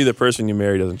guarantee the person you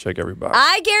marry doesn't check every box.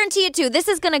 I guarantee it too. This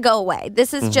is going to go away.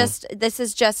 This is just This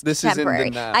isn't temporary.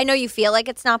 the now. I know you feel like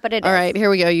it's not, but it is. All right, here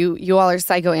we go. You all are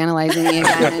psychoanalyzing me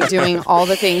again and doing all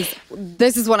the things.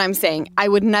 This is what I'm saying. I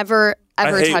would never,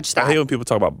 ever touch I hate that. when people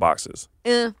talk about boxes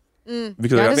because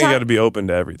That I is think you how- got to be open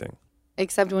to everything.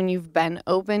 Except when you've been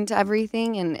open to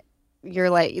everything and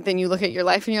you're like, then you look at your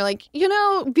life and you're like, being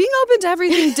open to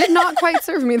everything did not quite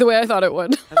serve me the way I thought it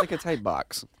would. I like a tight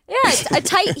box. Yeah, it's a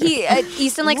tight.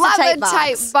 Easton likes Love a tight a box.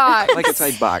 tight box. I like a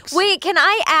tight box. Wait, can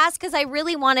I ask? Because I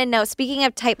really want to know. Speaking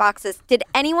of tight boxes, did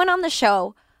anyone on the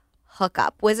show hook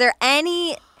up? Was there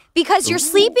any? Because you're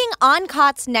sleeping on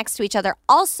cots next to each other.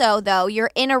 Also, though,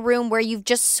 you're in a room where you've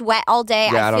just sweat all day.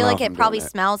 Yeah, I I don't feel know like if it I'm probably doing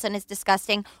it. smells and is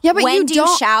disgusting. Yeah, but when you do don't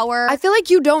you shower? I feel like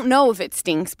you don't know if it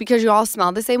stinks because you all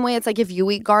smell the same way. It's like if you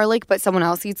eat garlic, but someone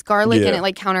else eats garlic Yeah. and it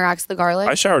like counteracts the garlic.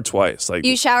 I showered twice. Like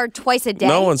you showered twice a day.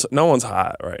 no one's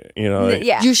hot, right?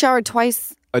 Yeah. You showered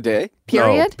twice A day?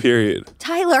 Period? No, period.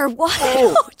 Tyler, what?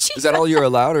 Oh, Jesus. is that all you're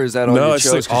allowed, or is that all No, you it's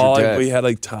chose like 'cause all you're like, dead? we had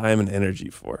like time and energy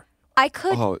for. I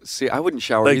could. Oh, see, I wouldn't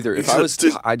shower Like, either. If I was,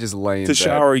 to- I just lay in To bed.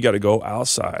 shower, you got to go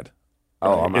outside.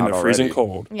 Oh, right, I'm in out the freezing already.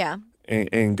 cold, Yeah.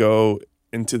 and go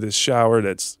into this shower.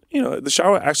 That's the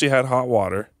shower actually had hot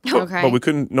water, Okay. but we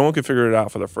couldn't. No one could figure it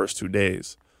out for the first 2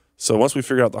 days. So once we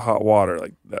figured out the hot water,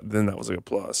 like then that was like a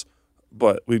plus.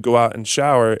 But we'd go out and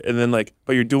shower, and then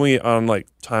but you're doing it on like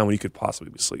time when you could possibly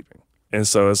be sleeping, and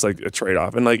so it's like a trade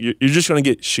off, and like you're just gonna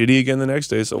get shitty again the next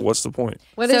day. So what's the point?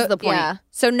 What is the point? Yeah.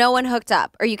 So no one hooked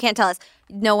up, or you can't tell us.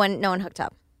 No one hooked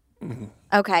up.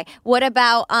 Okay. What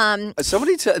about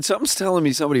Something's telling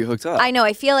me somebody hooked up. I know.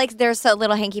 I feel like there's a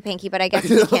little hanky panky, but I guess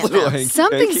we can't. Little know. hanky-panky.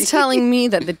 Something's telling me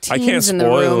that the I can't team's in the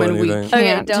spoil room and we anything.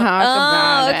 can't don't- talk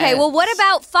about it. okay. Well, what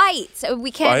about fights?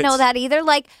 We can't know Fights? that either.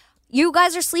 Like, you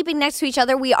guys are sleeping next to each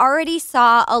other. We already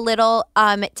saw a little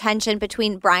tension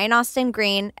between Brian Austin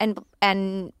Green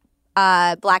and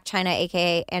Black China,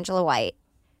 aka Angela White.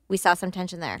 We saw some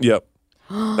tension there. Yep,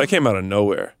 that came out of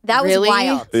nowhere. That was Really?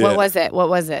 wild. Yeah. What was it? What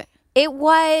was it? It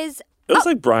was It was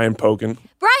like Brian poking.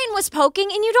 Brian was poking,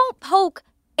 and you don't poke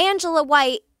Angela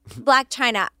White, Black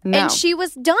China. No. And she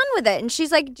was done with it. And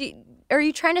she's like, are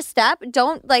you trying to step?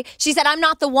 Don't she said, I'm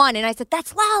not the one. And I said,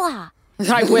 that's Lala.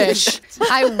 I wish.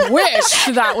 I wish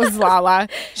that was Lala.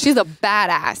 She's a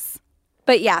badass.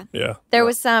 But yeah, Yeah, there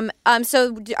was some.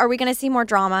 So are we going to see more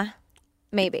drama?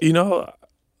 Maybe.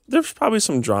 There's probably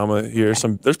some drama here.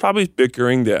 There's probably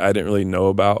bickering that I didn't really know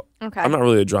about. Okay. I'm not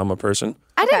really a drama person.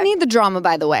 I didn't need the drama,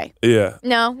 by the way. Yeah.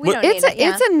 No, we don't It's need it.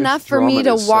 Yeah. it's enough It's for me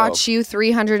drama to in watch itself. you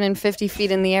 350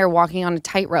 feet in the air walking on a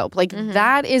tightrope. Like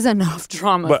that is enough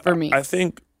drama But for me. I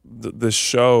think the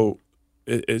show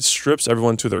it strips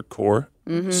everyone to their core,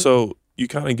 so you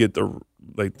kind of get the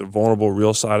vulnerable,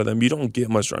 real side of them. You don't get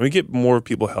much drama. You get more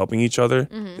people helping each other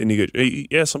than you get.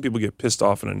 Yeah, some people get pissed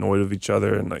off and annoyed with each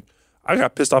other, and like I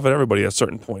got pissed off at everybody at a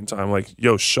certain point in time. Like,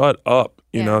 yo, shut up,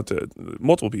 you know, to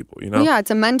multiple people, you know. Yeah, it's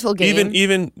a mental game.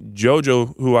 Even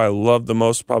JoJo, who I love the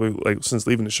most, probably like since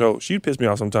leaving the show, she'd piss me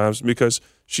off sometimes because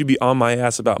she'd be on my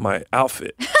ass about my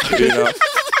outfit, you know,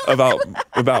 about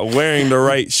wearing the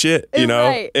right shit, you know.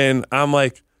 Right. And I'm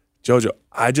like, JoJo,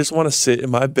 I just want to sit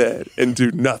in my bed and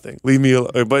do nothing. Leave me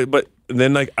alone. But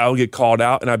then like I'll get called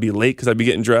out and I'd be late because I'd be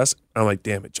getting dressed. I'm like,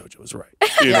 damn it, JoJo was right,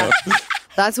 you know.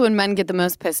 That's when men get the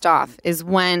most pissed off, is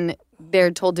when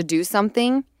they're told to do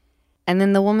something and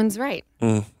then the woman's right.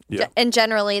 Yeah, And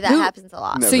generally, that happens a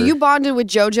lot. No. So Never. you bonded with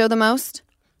JoJo the most?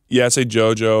 yeah. I'd say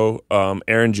JoJo,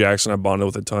 Aaron Jackson, I bonded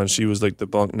with a ton. She was like the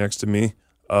bunk next to me.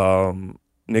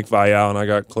 Nick Vial and I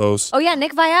got close. Oh, yeah,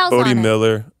 Nick Vial's Bodie on it.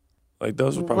 Miller. Like,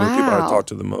 those were probably the people I Wow. talked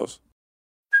to the most.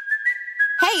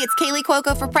 Hey, it's Kaylee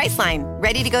Cuoco for Priceline.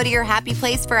 Ready to go to your happy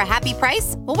place for a happy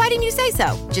price? Well, why didn't you say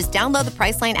so? Just download the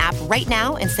Priceline app right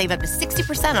now and save up to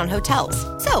 60% on hotels.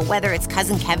 So whether it's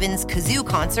Cousin Kevin's Kazoo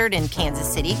Concert in Kansas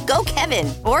City, go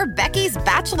Kevin, or Becky's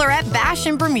Bachelorette Bash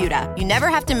in Bermuda, you never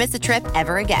have to miss a trip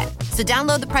ever again. So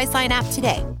download the Priceline app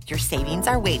today. Your savings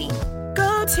are waiting.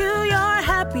 Go to your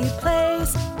happy place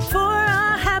for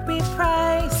a happy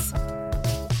price.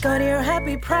 Go to your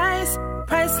happy price,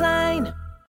 Priceline.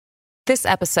 This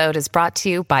episode is brought to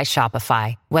you by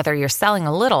Shopify. Whether you're selling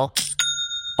a little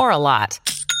or a lot,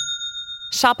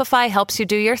 Shopify helps you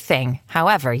do your thing,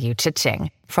 however you cha-ching.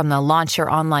 From the launch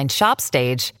your online shop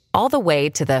stage, all the way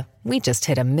to the we just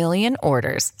hit 1 million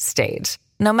orders stage.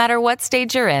 No matter what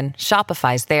stage you're in,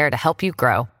 Shopify's there to help you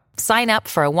grow. Sign up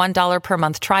for a $1 per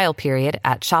month trial period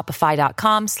at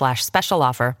shopify.com/special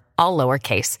offer, all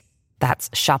lowercase. That's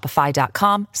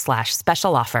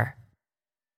shopify.com/special offer.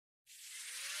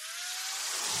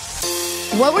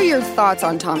 What were your thoughts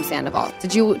on Tom Sandoval?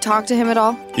 Did you talk to him at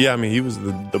all? Yeah, I mean, he was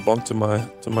the bunk to my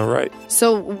right.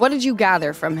 So what did you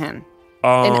gather from him?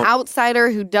 An outsider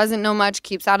who doesn't know much,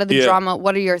 keeps out of the Yeah. drama.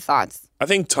 What are your thoughts? I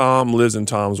think Tom lives in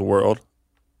Tom's world.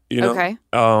 You know? Okay.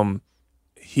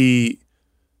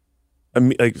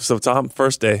 So Tom,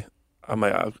 first day, I'm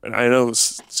like, I know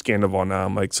it's Scandival now.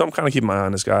 I'm like, so I'm kind of keeping my eye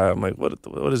on this guy. I'm like, what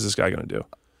is this guy going to do?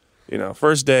 You know,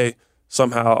 first day,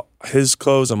 somehow his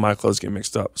clothes and my clothes get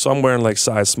mixed up. So I'm wearing like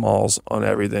size smalls on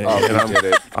everything. Oh, and he did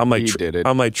it. I'm like, He did it.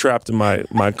 I'm like trapped in my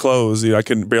clothes. You know, I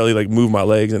couldn't barely like move my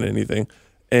legs and anything.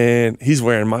 And he's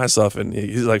wearing my stuff and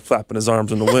he's like flapping his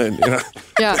arms in the wind. You know?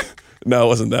 Yeah. No, it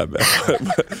wasn't that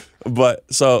bad. but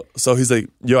so he's like,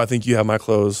 yo, I think you have my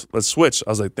clothes. Let's switch. I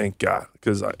was like, thank God.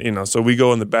 Because, so we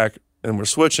go in the back and we're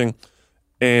switching.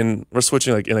 And we're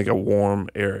switching like in like a warm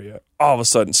area. All of a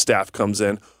sudden, staff comes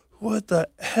in. What the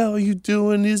hell are you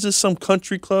doing? Is this some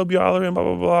country club y'all are in? Blah,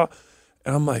 blah, blah.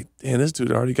 And I'm like, damn, this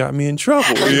dude already got me in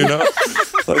trouble, you know?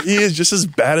 Like, he is just as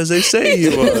bad as they say he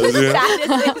was. You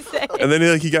know? And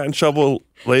then he got in trouble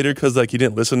later because he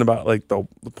didn't listen about the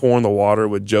pouring the water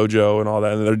with JoJo and all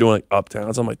that. And they're doing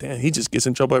Uptowns. I'm like, damn, he just gets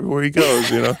in trouble everywhere he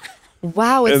goes. You know.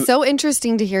 Wow, it's so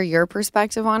interesting to hear your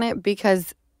perspective on it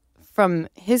because from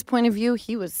his point of view,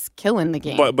 he was killing the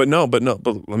game. But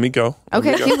let me go.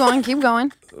 Okay, keep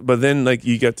going. But then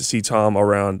you get to see Tom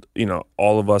around,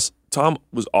 all of us. Tom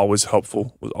was always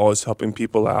helpful, was always helping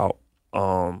people out.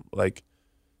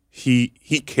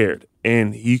 He cared,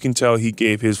 and you can tell he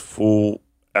gave his full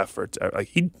effort.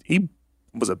 He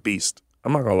was a beast.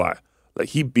 I'm not gonna lie.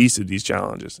 He beasted these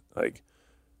challenges.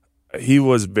 He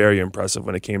was very impressive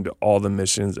when it came to all the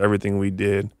missions, everything we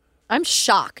did. I'm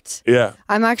shocked. Yeah.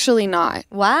 I'm actually not.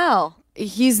 Wow.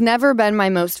 He's never been my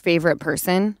most favorite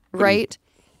person, right?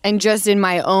 And just in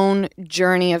my own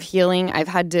journey of healing, I've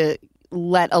had to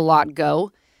let a lot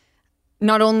go.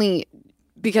 Not only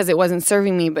because it wasn't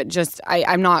serving me, but just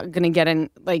I'm not going to get in,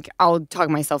 I'll talk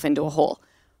myself into a hole.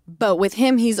 But with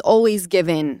him, he's always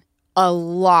given a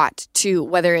lot to,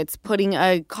 whether it's putting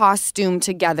a costume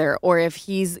together or if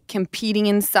he's competing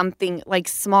in something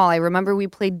small. I remember we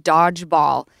played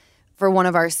dodgeball for one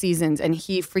of our seasons and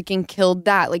he freaking killed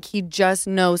that. He just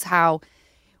knows how,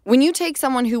 when you take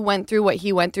someone who went through what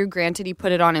he went through, granted he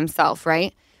put it on himself,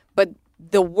 right? But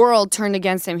the world turned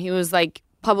against him. He was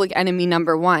public enemy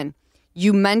number one.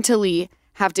 You mentally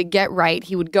have to get right.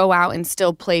 He would go out and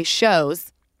still play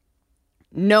shows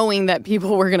knowing that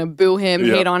people were going to boo him,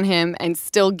 hate on him, and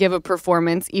still give a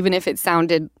performance, even if it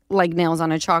sounded like nails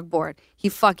on a chalkboard. He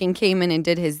fucking came in and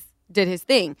did his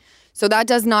thing. So that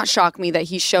does not shock me that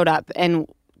he showed up and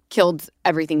killed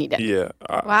everything he did. Yeah.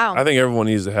 Wow. I think everyone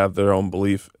needs to have their own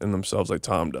belief in themselves like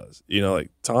Tom does.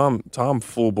 Tom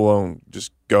full blown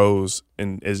just goes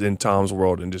and is in Tom's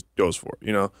world and just goes for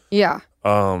it, Yeah.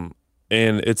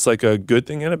 And it's a good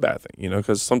thing and a bad thing,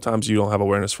 because sometimes you don't have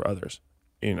awareness for others,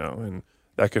 and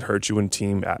that could hurt you in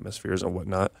team atmospheres and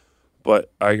whatnot.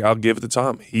 But I'll give it to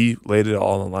Tom. He laid it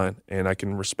all on the line, and I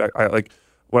can respect.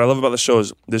 What I love about the show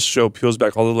is this show peels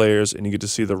back all the layers, and you get to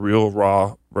see the real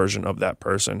raw version of that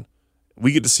person.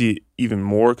 We get to see even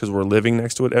more because we're living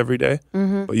next to it every day,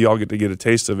 but you all get to get a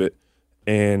taste of it.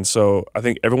 And so I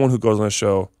think everyone who goes on the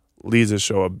show leaves the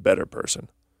show a better person.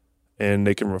 And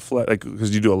they can reflect,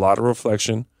 because you do a lot of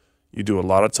reflection, you do a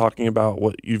lot of talking about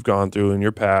what you've gone through in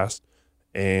your past,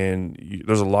 and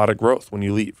there's a lot of growth when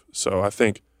you leave. So I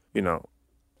think,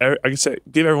 I can say,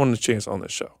 give everyone a chance on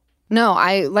this show. No,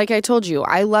 like I told you,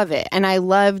 I love it. And I'm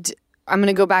going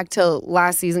to go back to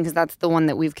last season because that's the one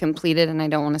that we've completed, and I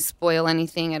don't want to spoil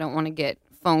anything. I don't want to get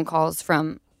phone calls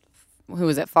from, who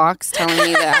was it, Fox, telling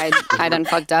me that I done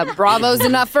fucked up. Bravo's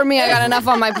enough for me. I got enough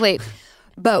on my plate.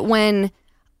 But when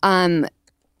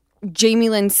Jamie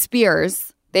Lynn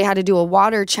Spears, they had to do a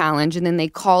water challenge, and then they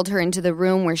called her into the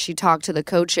room where she talked to the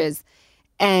coaches,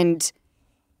 and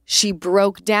she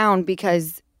broke down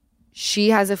because she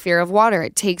has a fear of water.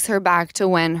 It takes her back to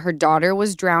when her daughter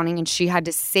was drowning and she had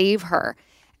to save her.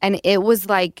 And it was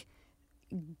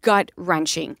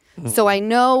gut-wrenching. Mm-hmm. So I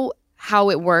know how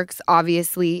it works.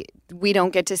 Obviously, we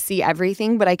don't get to see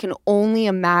everything, but I can only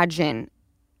imagine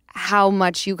how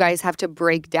much you guys have to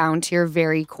break down to your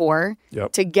very core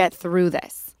to get through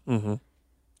this. Mm-hmm.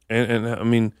 And I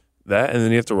mean, that, and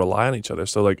then you have to rely on each other.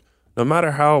 So, no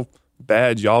matter how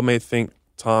bad y'all may think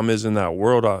Tom is in that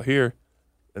world out here,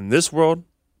 in this world,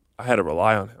 I had to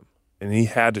rely on him, and he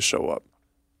had to show up,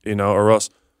 or else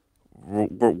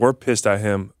we're pissed at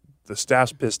him. The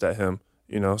staff's pissed at him,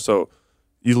 So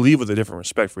you leave with a different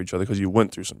respect for each other because you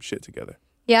went through some shit together.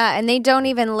 Yeah, and they don't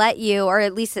even let you, or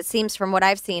at least it seems from what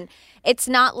I've seen, it's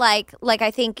not like I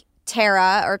think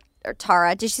Tara or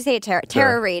Tara, did she say it, Tara?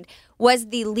 Tara Reid was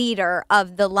the leader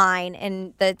of the line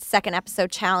in the second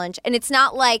episode challenge. And it's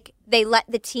not like they let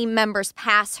the team members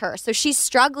pass her. So she's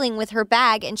struggling with her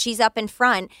bag and she's up in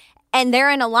front and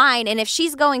they're in a line. And if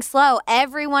she's going slow,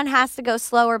 everyone has to go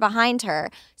slower behind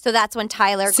her. So that's when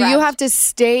Tyler So you have to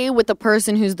stay with the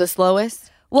person who's the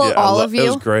slowest? Well, yeah, all of you? It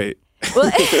was great.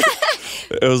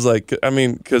 It was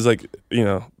because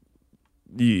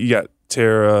you got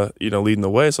Tara, leading the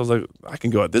way. So I was like, I can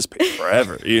go at this pace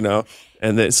forever,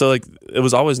 And then, so it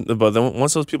was always, but then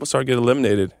once those people start getting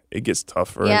eliminated, it gets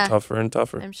tougher and tougher and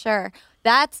tougher. I'm sure.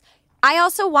 I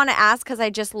also want to ask, because I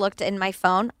just looked in my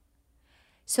phone.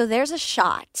 So there's a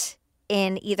shot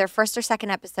in either first or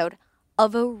second episode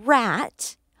of a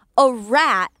rat.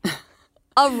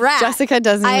 Jessica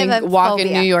doesn't even walk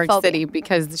in New York City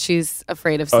because she's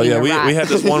afraid of seeing a rat. We had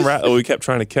this one rat that we kept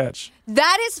trying to catch.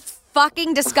 That is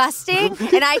fucking disgusting,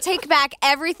 and I take back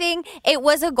everything. It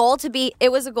was a goal to be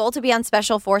on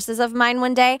Special Forces of mine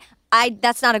one day.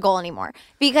 that's not a goal anymore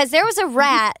because there was a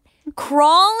rat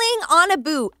crawling on a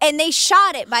boot and they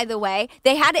shot it, by the way.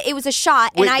 They had it was a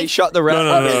shot. Wait, and they shot the rat?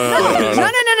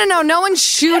 No. No one's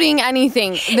shooting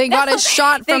anything. They got a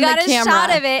shot from the camera. They got a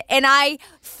shot of it and I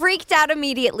freaked out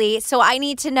immediately. So I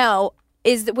need to know,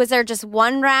 was there just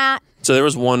one rat? So there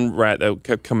was one rat that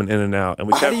kept coming in and out, and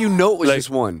we How kept, do you know it was like, just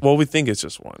one? Well, we think it's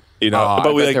just one, you know. Oh,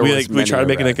 but we I bet there was we many tried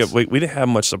making it. rats. We didn't have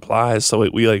much supplies, so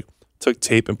we like took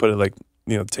tape and put it like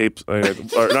tape, or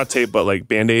not tape, but like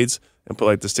Band-Aids, and put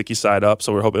like the sticky side up.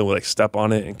 So we're hoping we'll like step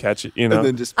on it and catch it, And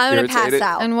then just I'm gonna irritate pass it.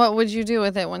 out. And what would you do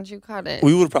with it once you caught it?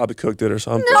 We would have probably cooked it or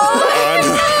something.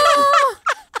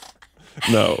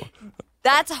 No.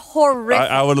 That's horrific.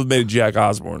 I would have made Jack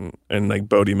Osborne and like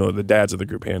Bodie Miller, the dads of the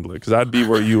group, handle it because I'd be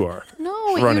where you are.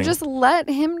 No, running. you just let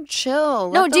him chill.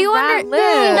 no, Let do the you rat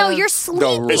live. No, you're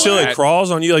sleeping. And she like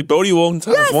crawls on you. Like Bodie one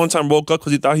time woke up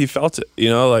because he thought he felt it. You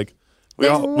know, like we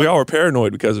all were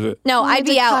paranoid because of it. No, I'd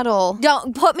Maybe be out. cuddle.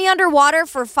 Don't put me underwater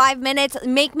for 5 minutes.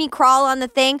 Make me crawl on the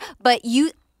thing. But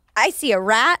I see a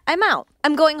rat. I'm out.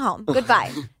 I'm going home.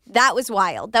 Goodbye. That was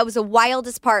wild. That was the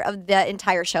wildest part of the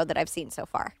entire show that I've seen so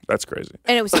far. That's crazy.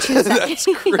 And it was 2 seconds.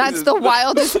 That's the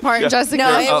wildest part, Jessica.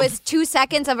 No, it was 2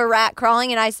 seconds of a rat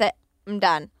crawling, and I said, I'm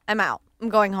done. I'm out. I'm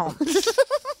going home.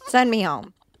 Send me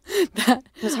home. That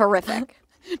was horrific.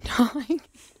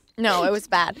 No, it was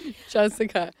bad.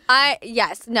 Jessica.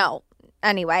 No.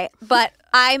 Anyway, but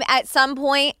at some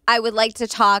point, I would like to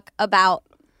talk about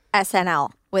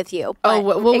SNL with you. Oh,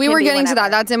 but well, it we can were be getting to whenever.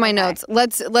 that. That's in my notes.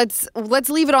 Let's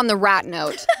leave it on the rat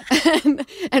note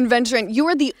and venture in. You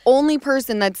are the only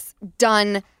person that's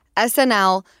done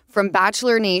SNL from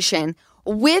Bachelor Nation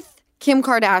with Kim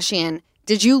Kardashian.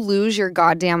 Did you lose your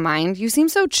goddamn mind? You seem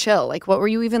so chill. Like, what were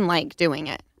you even like doing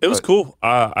it? It was cool.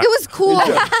 It was cool. I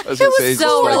was It gonna was say, he's so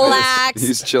just like this. relaxed.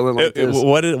 He's chilling like this.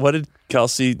 What did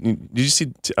Kelsey? Did you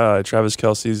see Travis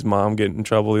Kelsey's mom get in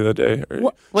trouble the other day?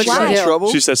 What'd She got she in do?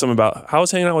 trouble? She said something about how I was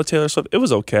hanging out with Taylor Swift. It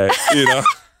was okay, you know.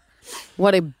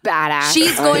 What a badass.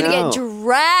 She's going to know. get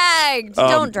dragged.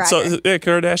 Don't drag her. Yeah,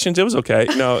 Kardashians. It was okay.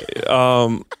 No,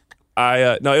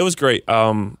 no, it was great.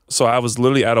 So I was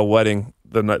literally at a wedding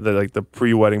the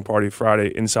pre-wedding party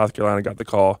Friday in South Carolina. Got the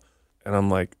call, and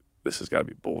I'm like, this has got to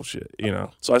be bullshit, you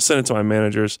know. So I sent it to my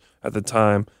managers at the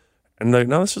time, and they're like,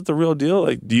 no, this is the real deal.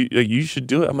 Like, you should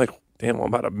do it. I'm like, damn, I'm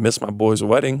about to miss my boy's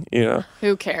wedding, you know.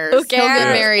 Who cares? Who cares? He'll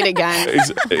get married again.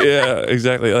 Yeah,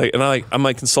 exactly. Like, and I'm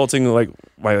like consulting like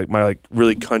my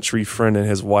really country friend and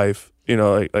his wife, you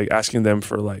know, like asking them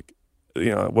for like,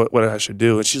 you know, what I should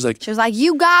do. And she was like,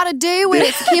 you gotta do it.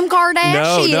 It's Kim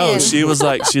Kardashian. No.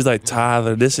 She's like,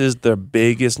 Tyler, this is their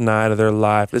biggest night of their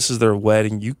life. This is their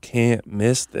wedding. You can't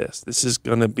miss this. This is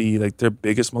gonna be like their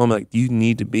biggest moment. Like, you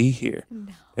need to be here.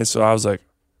 No. And so I was like,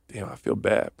 damn, I feel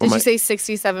bad. But Did you say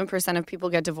 67% of people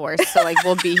get divorced? So like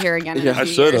we'll be here again. In a I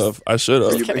few should years. have. I should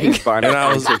have. And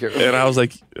I was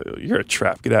like, you're a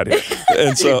trap. Get out of here.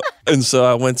 and so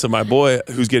I went to my boy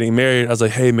who's getting married. I was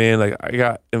like, hey man, like I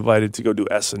got invited to go do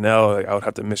SNL. Like I would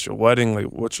have to miss your wedding. Like,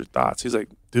 what's your thoughts? He's like,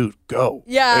 dude, go.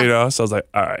 Yeah. You know. So I was like,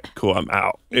 all right, cool. I'm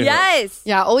out. You know? Yes.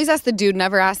 Yeah, always ask the dude,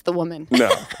 never ask the woman. No.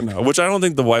 Which I don't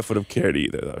think the wife would have cared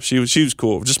either. Though she was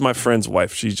cool. Just my friend's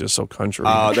wife. She's just so country.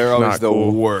 Oh, they're always Not the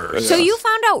cool. worst. So you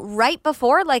found out right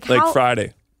before? Like how?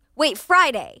 Friday. Wait,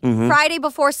 Friday. Mm-hmm. Friday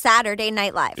before Saturday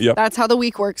Night Live. Yep. That's how the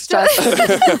week works, Jess. But wait,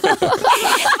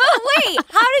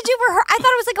 how did you rehearse? I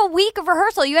thought it was like a week of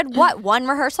rehearsal. You had what, one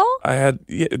rehearsal? I had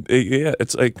yeah.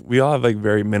 It's like we all have like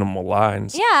very minimal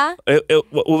lines. Yeah.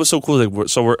 What was so cool is like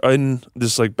we're in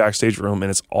this like backstage room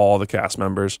and it's all the cast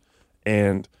members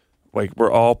and like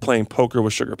we're all playing poker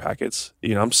with sugar packets.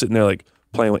 You know, I'm sitting there like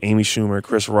playing with Amy Schumer,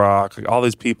 Chris Rock, like all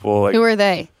these people. Like Who are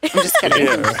they? I'm just kidding.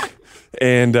 yeah.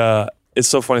 And it's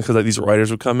so funny because like these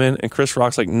writers would come in and Chris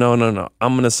Rock's like, no,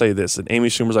 I'm gonna say this, and Amy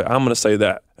Schumer's like, I'm gonna say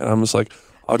that, and I'm just like,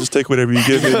 I'll just take whatever you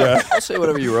give me, man. I'll say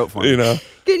whatever you wrote for me. You know.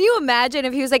 Can you imagine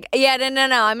if he was like, yeah,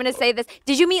 no, I'm going to say this.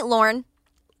 Did you meet Lorne?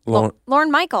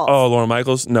 Lorne Michaels. Oh, Lorne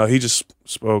Michaels? No, he just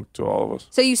spoke to all of us.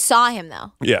 So you saw him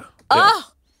though? Yeah.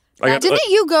 Oh. Didn't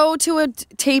you go to a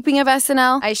taping of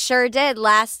SNL? I sure did.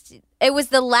 It was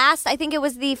I think it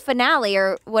was the finale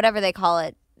or whatever they call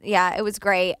it. Yeah, it was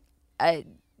great. I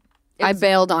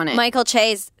bailed on it. Michael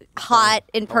Che's hot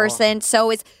in person.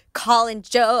 So is Colin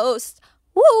Jost.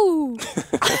 Woo!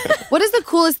 What is the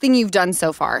coolest thing you've done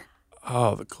so far?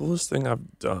 Oh, the coolest thing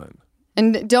I've done.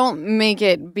 And don't make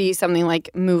it be something like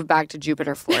move back to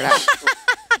Jupiter, Florida.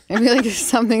 It'd be like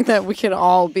something that we could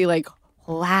all be like,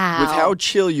 wow. With how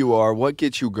chill you are, what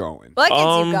gets you going? What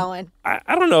gets you going?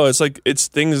 I don't know. It's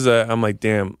things that I'm like,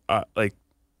 damn. Like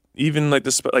even like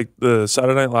the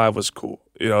Saturday Night Live was cool.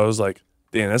 You know, I was like,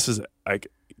 damn, this is like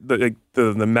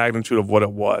the magnitude of what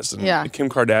it was. And Yeah. Kim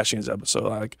Kardashian's episode,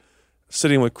 like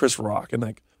sitting with Chris Rock, and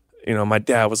like, you know, my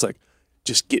dad was like,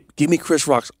 just give me Chris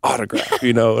Rock's autograph,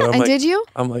 you know. And I'm And like, did you?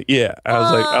 I'm like, yeah.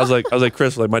 I was like,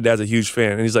 Chris, like my dad's a huge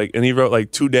fan, and he's like, and he wrote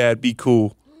like, to Dad, be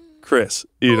cool, Chris,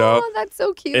 you know. Oh, that's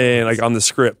so cute. And like on the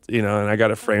script, you know, and I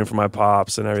got a frame for my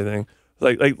pops and everything.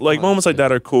 Like moments like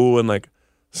that are cool, and like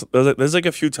there's like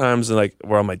a few times like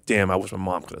where I'm like, damn, I wish my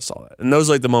mom could have saw that. And those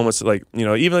are like the moments that, like, you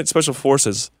know, even like Special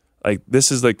Forces, like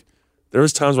this is like there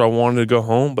was times where I wanted to go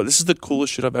home, but this is the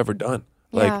coolest shit I've ever done.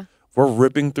 Like Yeah. we're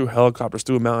ripping through helicopters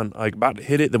through a mountain, like about to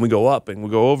hit it, then we go up and we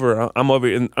go over. I'm over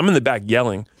and I'm in the back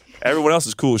yelling. Everyone else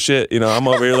is cool as shit, you know. I'm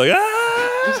over here like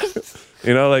ah.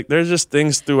 You know, like there's just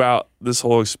things throughout this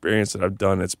whole experience that I've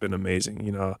done that's been amazing,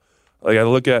 you know. Like I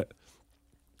look at,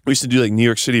 we used to do like New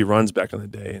York City runs back in the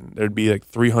day, and there'd be like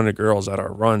 300 girls at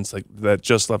our runs, like that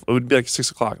just left. It would be like 6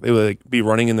 o'clock. They would like be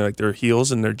running in their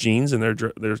heels and their jeans and their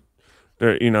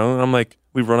you know. And I'm like,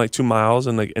 we run like 2 miles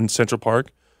and like in Central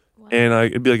Park, and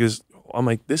it'd be like this. I'm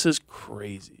like, this is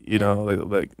crazy, you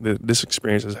know. This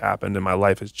experience has happened and my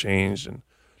life has changed, and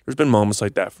there's been moments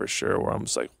like that for sure where I'm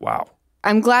just like, wow.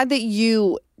 I'm glad that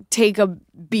you take a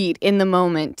beat in the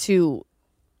moment to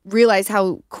realize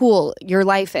how cool your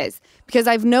life is. Because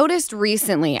I've noticed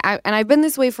recently, and I've been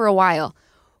this way for a while,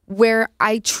 where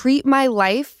I treat my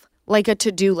life like a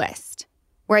to-do list,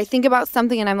 where I think about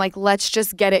something and I'm like, let's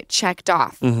just get it checked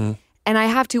off. Mm-hmm. And I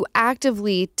have to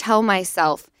actively tell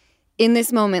myself in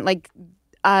this moment, like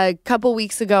a couple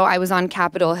weeks ago, I was on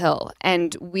Capitol Hill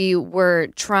and we were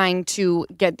trying to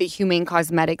get the Humane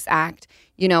Cosmetics Act,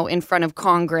 you know, in front of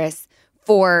Congress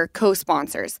for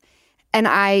co-sponsors. And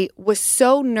I was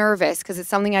so nervous because it's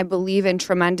something I believe in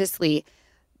tremendously.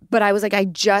 But I was like,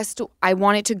 I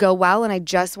want it to go well and I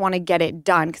just want to get it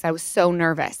done because I was so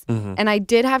nervous. Mm-hmm. And I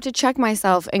did have to check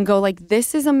myself and go like,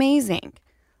 this is amazing.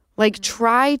 Like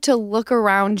try to look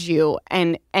around you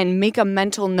and make a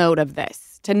mental note of this.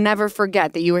 To never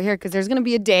forget that you were here, because there's going to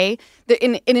be a day that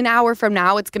in an hour from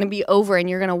now, it's going to be over and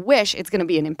you're going to wish it's going to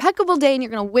be an impeccable day and you're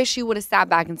going to wish you would have sat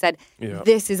back and said,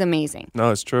 this is amazing.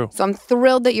 No, it's true. So I'm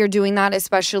thrilled that you're doing that,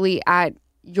 especially at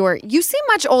you seem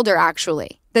much older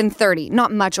actually than 30.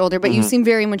 Not much older, but you seem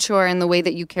very mature in the way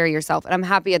that you carry yourself. And I'm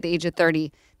happy at the age of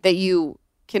 30 that you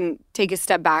can take a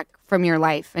step back from your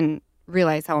life and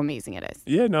realize how amazing it is.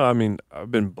 Yeah, no, I mean,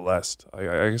 I've been blessed. Like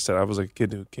I said, I was a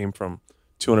kid who came from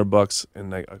 $200 and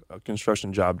like a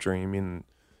construction job dream, and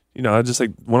you know, I just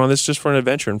like went on this just for an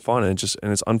adventure and fun, and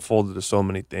it's unfolded to so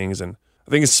many things, and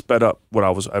I think it's sped up what I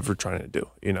was ever trying to do.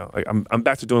 You know, like I'm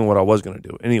back to doing what I was going to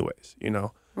do, anyways. You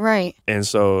know, right? And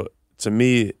so to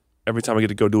me, every time I get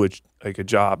to go do a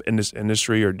job in this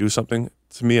industry or do something,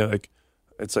 to me, like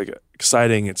it's like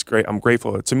exciting. It's great. I'm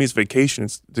grateful. To me, it's vacation.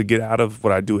 It's to get out of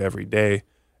what I do every day,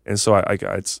 and so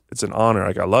it's an honor.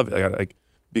 Like I love it.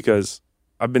 Because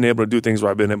I've been able to do things where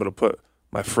I've been able to put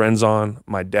my friends on,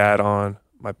 my dad on,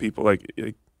 my people. Like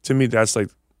to me, that's like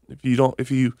if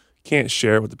you can't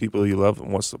share it with the people you love, then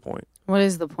what's the point? What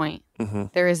is the point? Mm-hmm.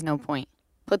 There is no point.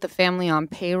 Put the family on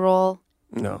payroll.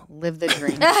 No. Live the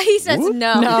dream. He says no.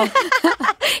 No.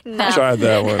 No. Tried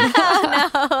that one.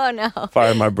 Oh, no.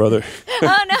 Fired my brother.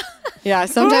 Oh, no. Yeah,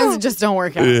 sometimes it just don't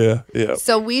work out. Yeah.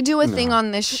 So we do a thing on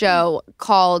this show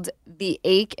called the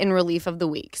ache and relief of the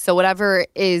week. So whatever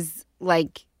is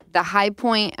like the high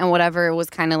point and whatever was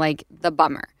kind of like the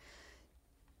bummer.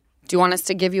 Do you want us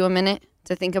to give you a minute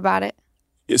to think about it?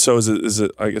 Yeah, so is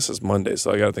it? I guess it's Monday,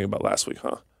 so I got to think about last week,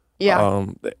 huh? Yeah.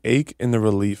 The ache and the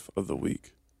relief of the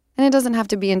week. And it doesn't have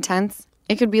to be intense.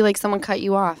 It could be like someone cut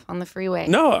you off on the freeway.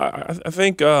 No, I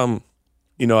think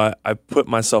you know, I put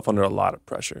myself under a lot of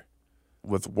pressure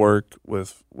with work,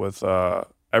 with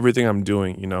everything I'm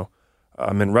doing. You know,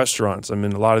 I'm in restaurants, I'm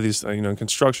in a lot of these, you know,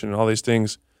 construction and all these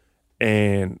things.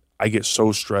 And I get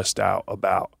so stressed out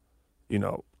about, you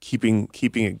know, keeping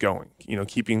it going. You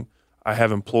know, I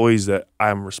have employees that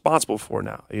I'm responsible for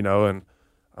now, you know, and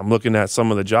I'm looking at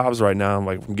some of the jobs right now. I'm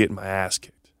like, I'm getting my ass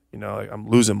kicked. You know, like I'm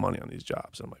losing money on these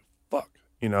jobs. I'm like, fuck.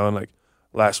 You know, and like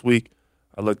last week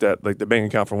I looked at like the bank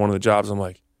account for one of the jobs. I'm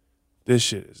like, this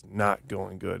shit is not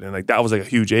going good. And like that was like a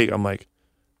huge ache. I'm like,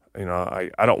 you know,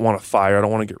 I don't want to fire. I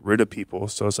don't want to get rid of people.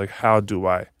 So it's like, how do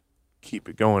I keep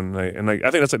it going? And I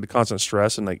think that's like the constant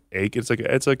stress and like ache. It's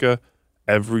like a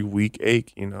every week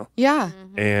ache, you know? Yeah.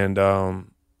 And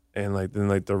like then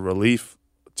like the relief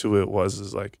to it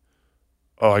is like,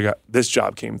 oh, I got this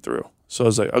job came through. So I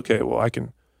was like, okay, well I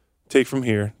can take from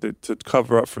here to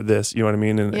cover up for this, you know what I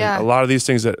mean? And a lot of these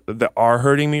things that are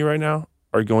hurting me right now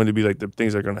are going to be like the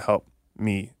things that are going to help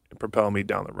me and propel me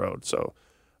down the road. So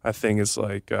I think it's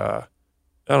like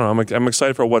I don't know. I'm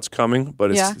excited for what's coming,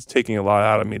 but it's taking a lot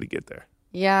out of me to get there.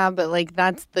 Yeah, but like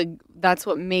that's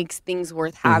what makes things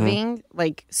worth having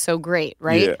like so great,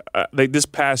 right? Yeah, like this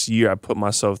past year, I put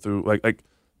myself through like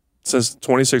since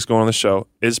 26 going on the show,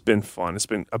 it's been fun. It's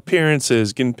been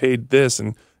appearances, getting paid this,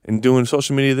 and doing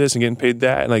social media this, and getting paid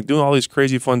that, and like doing all these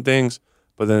crazy fun things.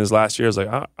 But then this last year, I was like,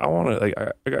 I want to like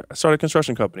I started a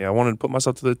construction company. I wanted to put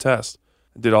myself to the test.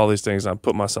 I did all these things, and I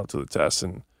put myself to the test,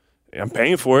 and I'm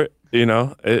paying for it. You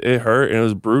know, it hurt and it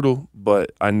was brutal,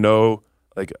 but I know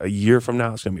like a year from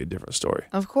now it's gonna be a different story.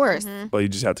 Of course. But you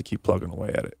just have to keep plugging away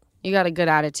at it. You got a good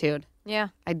attitude. Yeah.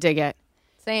 I dig it.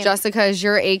 Same. Jessica, is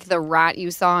your ache the rat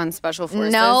you saw in Special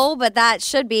Forces? No, but that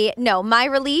should be. No, my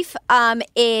relief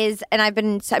is, and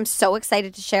I'm so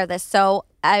excited to share this. So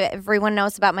everyone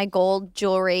knows about my gold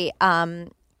jewelry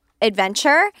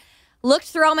adventure. Looked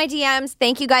through all my DMs.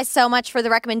 Thank you guys so much for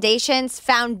the recommendations.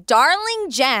 Found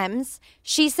Darling Gems.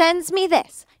 She sends me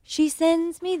this. She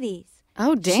sends me these.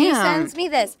 Oh, damn. She sends me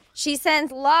this. She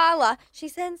sends Lala. She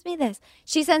sends me this.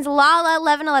 She sends Lala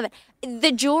 1111.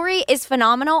 The jewelry is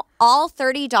phenomenal. All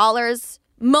 $30.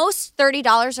 Most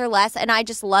 $30 or less, and I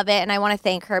just love it, and I want to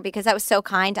thank her because that was so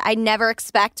kind. I never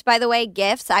expect, by the way,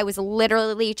 gifts. I was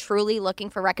literally, truly looking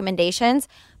for recommendations.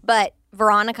 But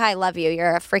Veronica, I love you.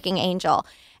 You're a freaking angel.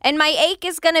 And my ache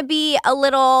is going to be a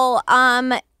little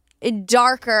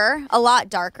darker, a lot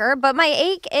darker, but my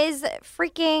ache is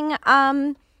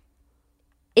freaking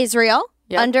Israel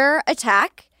under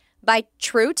attack by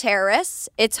true terrorists.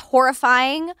 It's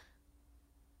horrifying.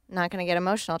 Not going to get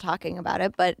emotional talking about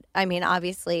it, but I mean,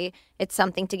 obviously, it's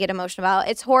something to get emotional about.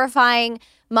 It's horrifying.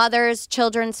 Mothers,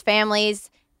 children's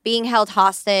families being held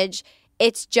hostage.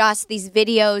 It's just these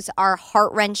videos are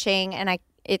heart-wrenching, and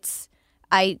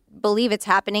I believe it's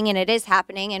happening, and it is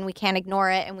happening, and we can't ignore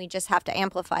it, and we just have to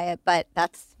amplify it. But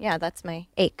that's my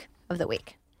ache of the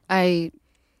week. I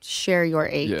share your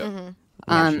ache. Yeah.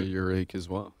 I share your ache as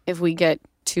well. If we get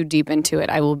too deep into it,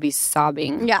 I will be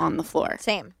sobbing on the floor.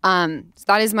 Same. So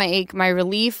that is my ache. My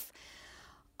relief.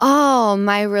 Oh,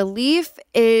 my relief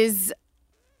is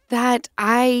that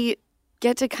I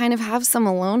get to kind of have some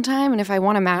alone time, and if I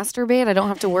want to masturbate, I don't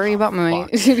have to worry about my,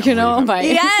 my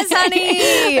yes,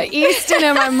 honey. Easton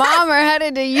and my mom are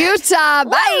headed to Utah.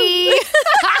 Bye.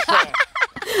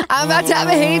 I'm about to have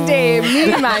a heyday.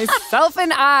 Me, myself,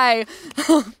 and I.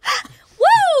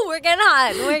 Woo! We're getting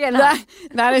hot. We're getting hot.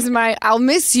 That is my. I'll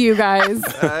miss you guys.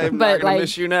 I'm not gonna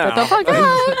miss you now. What the fuck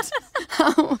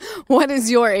out. What is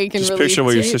your ache and Just relief? picture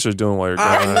what your sister's doing while you're gone.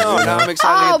 I know. Now I'm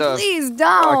excited to please fuck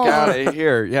don't. out of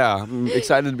here. Yeah, I'm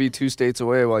excited to be 2 states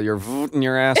away while you're voting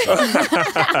your ass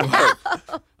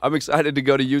off. I'm excited to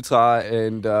go to Utah,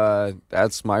 and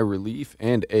that's my relief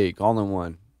and ache all in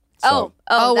one. So,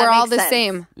 we're all the sense.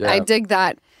 same. Yeah. I dig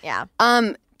that. Yeah.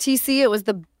 TC, it was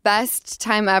the best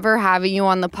time ever having you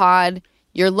on the pod.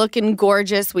 You're looking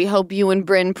gorgeous. We hope you and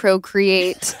Bryn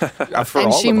procreate.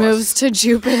 And she moves to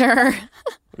Jupiter.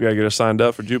 We gotta get her signed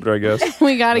up for Jupiter, I guess.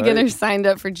 We gotta get her signed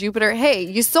up for Jupiter. Hey,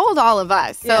 you sold all of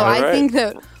us. So I think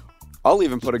that I'll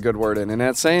even put a good word in, and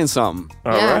that's saying something.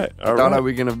 All right. I thought I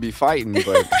was going to be fighting,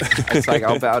 but it's like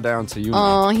I'll bow down to you.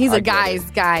 Oh, he's a guy's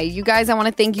guy. You guys, I want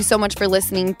to thank you so much for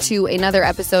listening to another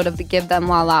episode of the Give Them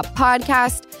Lala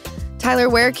podcast. Tyler,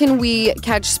 where can we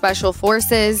catch Special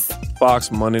Forces?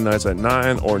 Fox, Monday nights at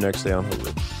 9 or next day on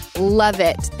Hulu. Love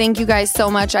it. Thank you guys so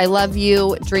much. I love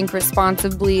you. Drink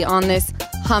responsibly on this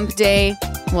hump day.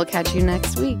 We'll catch you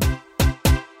next week.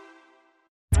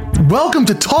 Welcome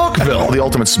to Talkville, the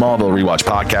ultimate Smallville rewatch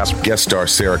podcast. Guest star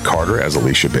Sarah Carter as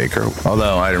Alicia Baker,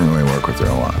 although I didn't really work with her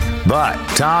a lot. But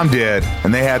Tom did,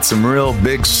 and they had some real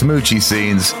big smoochy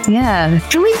scenes. Yeah.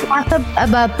 Can we talk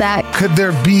about that? Could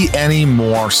there be any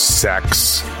more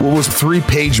sex? What was a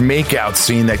 3-page makeout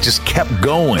scene that just kept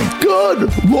going? Good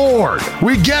Lord,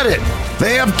 we get it.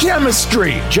 They have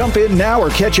chemistry. Jump in now or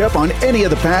catch up on any of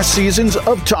the past seasons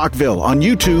of Talkville on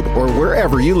YouTube or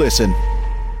wherever you listen.